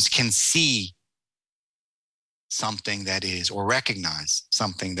students can see something that is, or recognize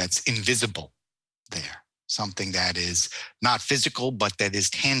something that's invisible there. Something that is not physical, but that is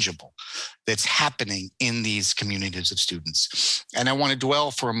tangible, that's happening in these communities of students. And I want to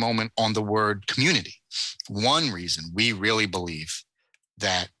dwell for a moment on the word community. One reason we really believe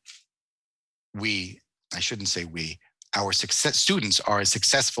that our students are as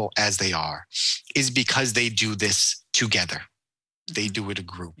successful as they are is because they do this together. They do it a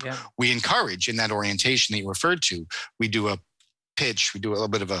group. Yeah. We encourage in that orientation that you referred to, we do a pitch, we do a little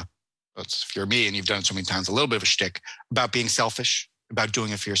bit of if you're me and you've done it so many times, a little bit of a shtick about being selfish, about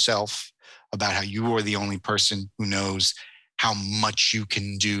doing it for yourself, about how you are the only person who knows how much you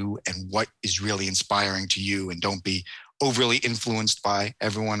can do and what is really inspiring to you, and don't be overly influenced by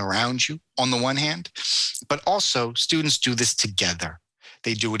everyone around you on the one hand, but also students do this together.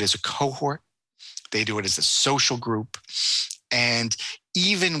 They do it as a cohort. They do it as a social group. And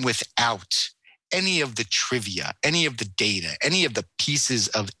even without any of the trivia, any of the data, any of the pieces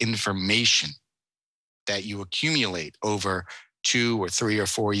of information that you accumulate over 2 or 3 or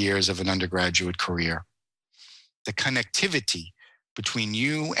 4 years of an undergraduate career, the connectivity between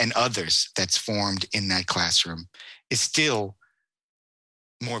you and others that's formed in that classroom is still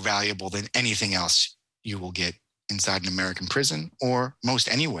more valuable than anything else you will get inside an American prison or most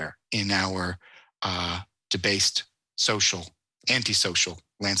anywhere in our debased social, antisocial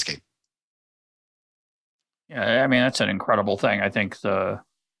landscape. Yeah, I mean, that's an incredible thing. I think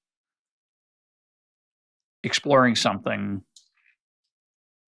exploring something,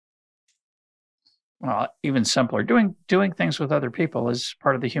 well, even simpler, doing things with other people is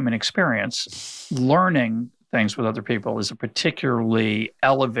part of the human experience. Learning things with other people is a particularly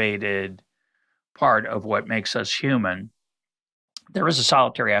elevated part of what makes us human. There is a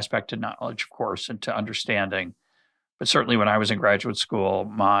solitary aspect to knowledge, of course, and to understanding. But certainly when I was in graduate school,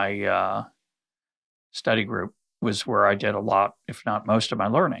 my study group was where I did a lot, if not most of my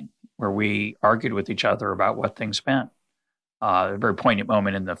learning, where we argued with each other about what things meant. A very poignant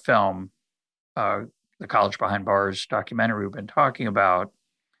moment in the film, the College Behind Bars documentary we've been talking about,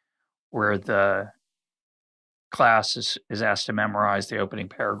 where the class is asked to memorize the opening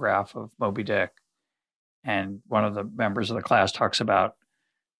paragraph of Moby Dick. And one of the members of the class talks about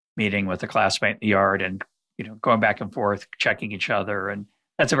meeting with a classmate in the yard and, going back and forth, checking each other. And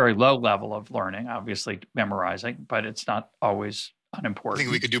that's a very low level of learning, obviously memorizing, but it's not always unimportant. I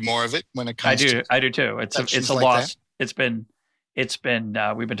think we could do more of it when it comes to I do too. It's a like loss. That. It's been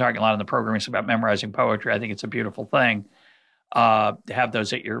we've been talking a lot in the programming about memorizing poetry. I think it's a beautiful thing. To have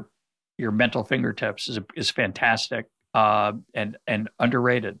those at your mental fingertips is fantastic and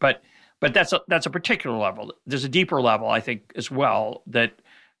underrated. But that's a particular level. There's a deeper level, I think, as well, that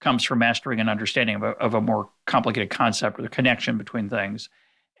comes from mastering and understanding of a more complicated concept or the connection between things,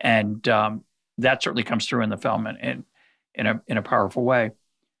 and that certainly comes through in the film in a powerful way.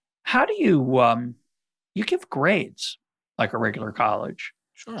 How do you you give grades like a regular college?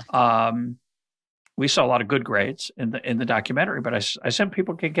 Sure. We saw a lot of good grades in the documentary, but I assume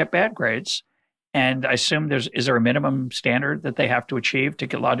people can get bad grades. And I assume is there a minimum standard that they have to achieve to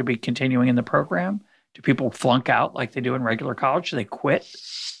get allowed to be continuing in the program? Do people flunk out like they do in regular college? Do they quit?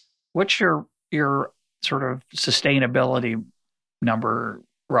 What's your sort of sustainability number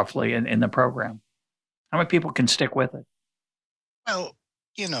roughly in the program? How many people can stick with it? Well,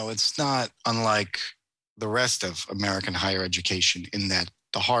 it's not unlike the rest of American higher education in that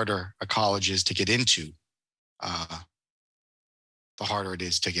the harder a college is to get into, the harder it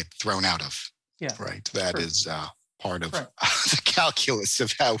is to get thrown out of. Yeah. Right. That is part of the calculus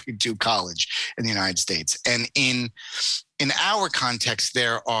of how we do college in the United States. And in our context,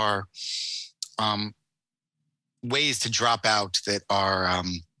 there are ways to drop out that are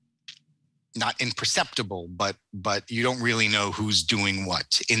not imperceptible, but you don't really know who's doing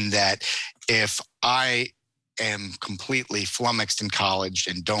what. In that, if I am completely flummoxed in college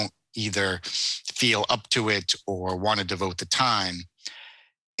and don't either feel up to it or want to devote the time,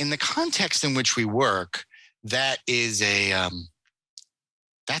 in the context in which we work, that is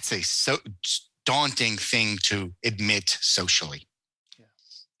that's a so daunting thing to admit socially. Yeah.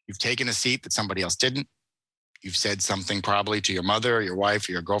 You've taken a seat that somebody else didn't. You've said something probably to your mother or your wife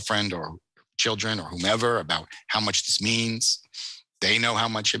or your girlfriend or children or whomever about how much this means. They know how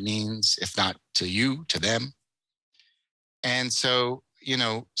much it means, if not to you, to them. And so,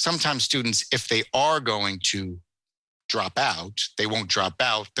 sometimes students, if they are going to drop out, they won't drop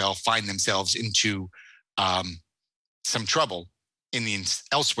out. They'll find themselves into some trouble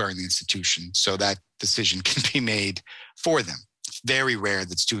elsewhere in the institution, so that decision can be made for them. It's very rare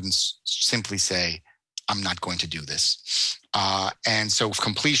that students simply say, I'm not going to do this. And so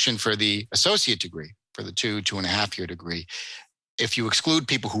completion for the associate degree, for the 2.5 year degree, if you exclude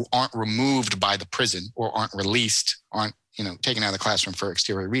people who aren't removed by the prison or aren't released, aren't taken out of the classroom for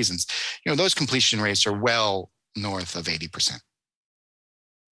exterior reasons, those completion rates are well north of 80%.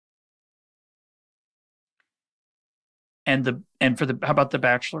 And how about the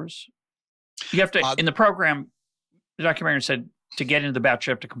bachelor's? You have to in the program. The documentary said to get into the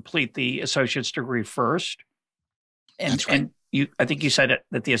bachelor, you have to complete the associate's degree first. And that's right. And I think you said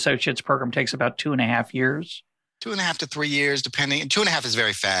that the associate's program takes about 2.5 years. 2.5 to 3 years, depending. 2.5 is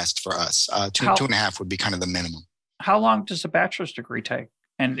very fast for us. 2.5 would be kind of the minimum. How long does a bachelor's degree take?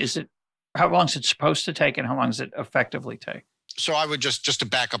 And how long is it supposed to take, and how long does it effectively take? So I would just to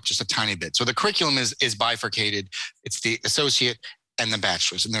back up just a tiny bit. So the curriculum is bifurcated. It's the associate and the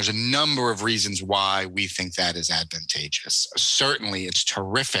bachelor's. And there's a number of reasons why we think that is advantageous. Certainly, it's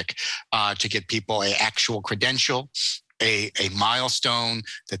terrific to get people an actual credential, a milestone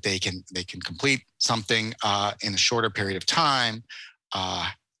that they can complete something in a shorter period of time,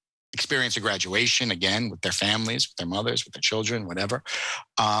 experience a graduation, again, with their families, with their mothers, with their children, whatever,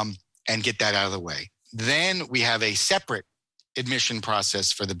 and get that out of the way. Then we have a separate admission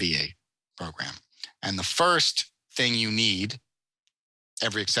process for the BA program. And the first thing you need,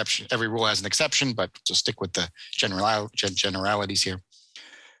 every rule has an exception, but just stick with the generalities here.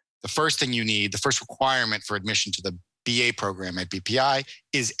 The first thing you need, the first requirement for admission to the BA program at BPI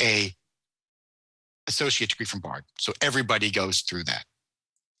is a associate degree from Bard. So everybody goes through that.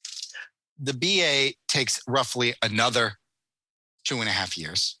 The BA takes roughly another 2.5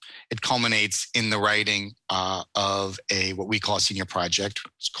 years. It culminates in the writing of what we call a senior project.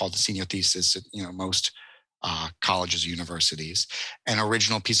 It's called the senior thesis at most colleges or universities. An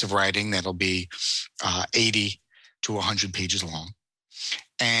original piece of writing that'll be 80 to 100 pages long.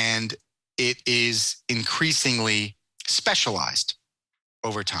 And it is increasingly specialized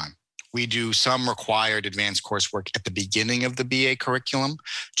over time. We do some required advanced coursework at the beginning of the BA curriculum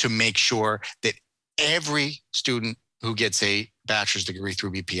to make sure that every student who gets a bachelor's degree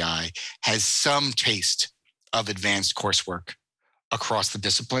through BPI has some taste of advanced coursework across the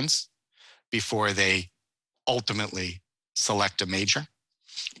disciplines before they ultimately select a major.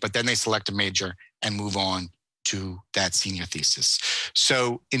 But then they select a major and move on to that senior thesis.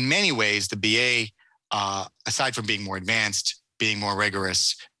 So in many ways, the BA, aside from being more advanced, being more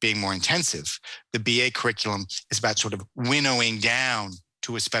rigorous, being more intensive, the BA curriculum is about sort of winnowing down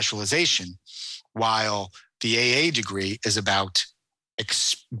to a specialization, while the AA degree is about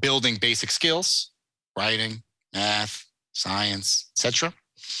building basic skills, writing, math, science, etc.,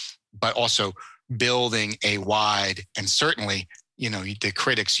 but also building a wide, and certainly, the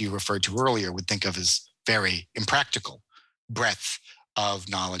critics you referred to earlier would think of as very impractical breadth of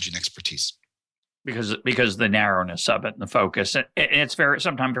knowledge and expertise. Because the narrowness of it and the focus, and it's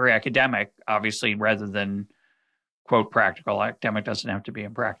sometimes very academic, obviously, rather than quote practical. Academic doesn't have to be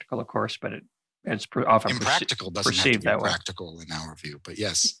impractical, of course, but it's often impractical doesn't have to be practical in our view. But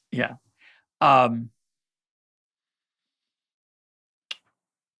yes, yeah.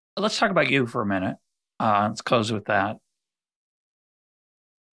 Let's talk about you for a minute. Let's close with that.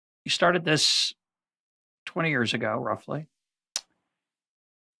 You started this 20 years ago, roughly.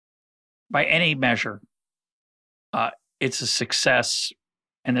 By any measure, it's a success,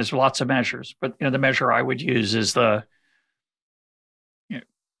 and there's lots of measures. But the measure I would use is there's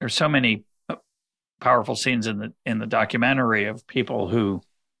so many powerful scenes in the documentary of people who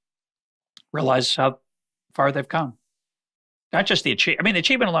realize how far they've come. Not just the achievement. I mean, the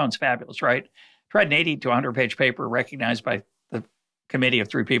achievement alone is fabulous, right? To write an 80 to 100-page paper recognized by the committee of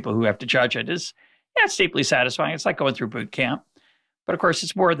 3 people who have to judge it it's deeply satisfying. It's like going through boot camp. But of course,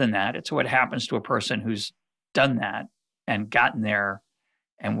 it's more than that. It's what happens to a person who's done that and gotten there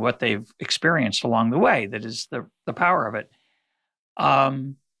and what they've experienced along the way that is the power of it.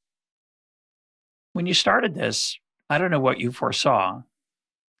 When you started this, I don't know what you foresaw,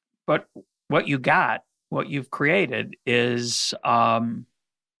 but what you got, what you've created is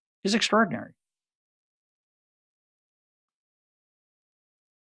extraordinary.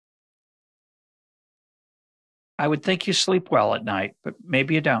 I would think you sleep well at night, but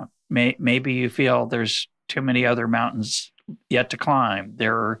maybe you don't. Maybe you feel there's too many other mountains yet to climb.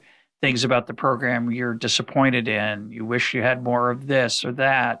 There are things about the program you're disappointed in. You wish you had more of this or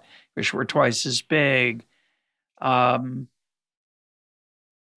that. Wish it were twice as big. What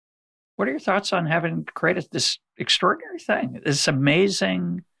are your thoughts on having created this extraordinary thing, this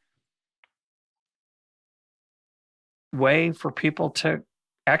amazing way for people to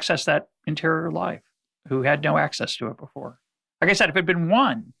access that interior life who had no access to it before? Like I said, if it had been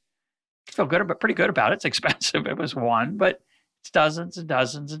one, I feel good, but pretty good about it. It's expensive. It was one, but it's dozens and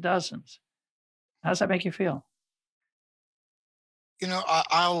dozens and dozens. How does that make you feel?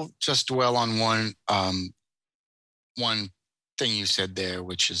 I'll just dwell on one thing you said there,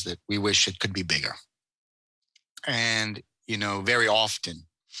 which is that we wish it could be bigger. And, very often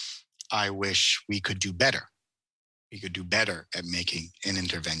I wish we could do better. We could do better at making an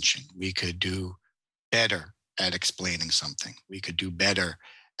intervention. We could do better at explaining something. We could do better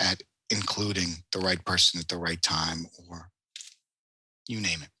at including the right person at the right time, or you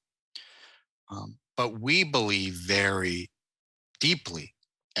name it. But we believe very deeply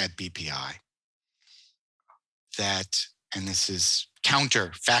at BPI that, and this is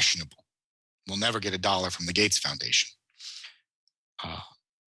counter-fashionable, we'll never get $1 from the Gates Foundation,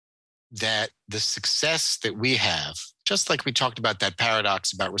 that the success that we have, just like we talked about that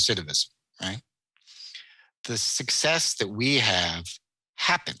paradox about recidivism, right? The success that we have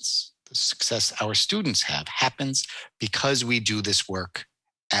happens, the success our students have happens because we do this work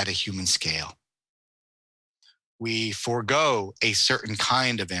at a human scale. We forego a certain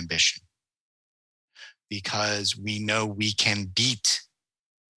kind of ambition because we know we can beat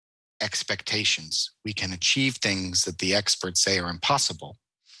expectations. We can achieve things that the experts say are impossible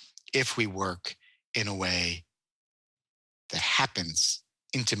if we work in a way that happens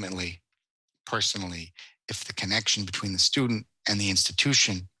intimately, personally, if the connection between the student and the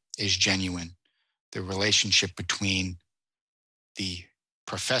institution is genuine, the relationship between the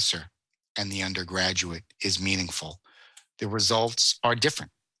professor and the undergraduate is meaningful. The results are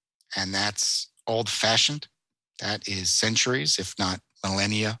different, and that's old-fashioned. That is centuries, if not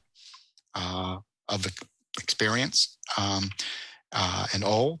millennia, of experience, and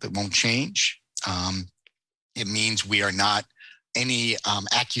old, that won't change. It means we are not, any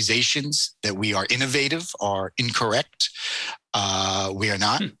accusations that we are innovative are incorrect. We are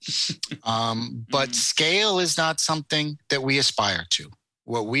not. But scale is not something that we aspire to.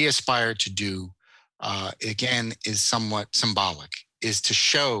 What we aspire to do, again, is somewhat symbolic, is to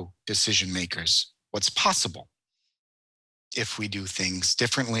show decision makers what's possible if we do things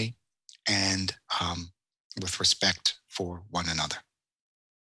differently and with respect for one another.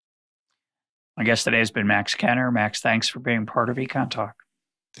 My guest today has been Max Kenner. Max, thanks for being part of EconTalk.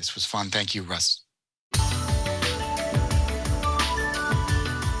 This was fun. Thank you, Russ.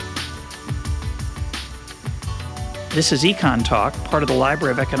 This is EconTalk, part of the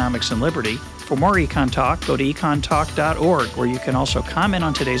Library of Economics and Liberty. For more EconTalk, go to econtalk.org, where you can also comment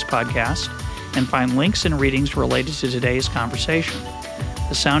on today's podcast and find links and readings related to today's conversation.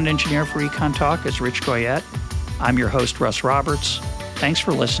 The sound engineer for EconTalk is Rich Goyette. I'm your host, Russ Roberts. Thanks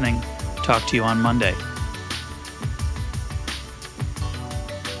for listening. Talk to you on Monday.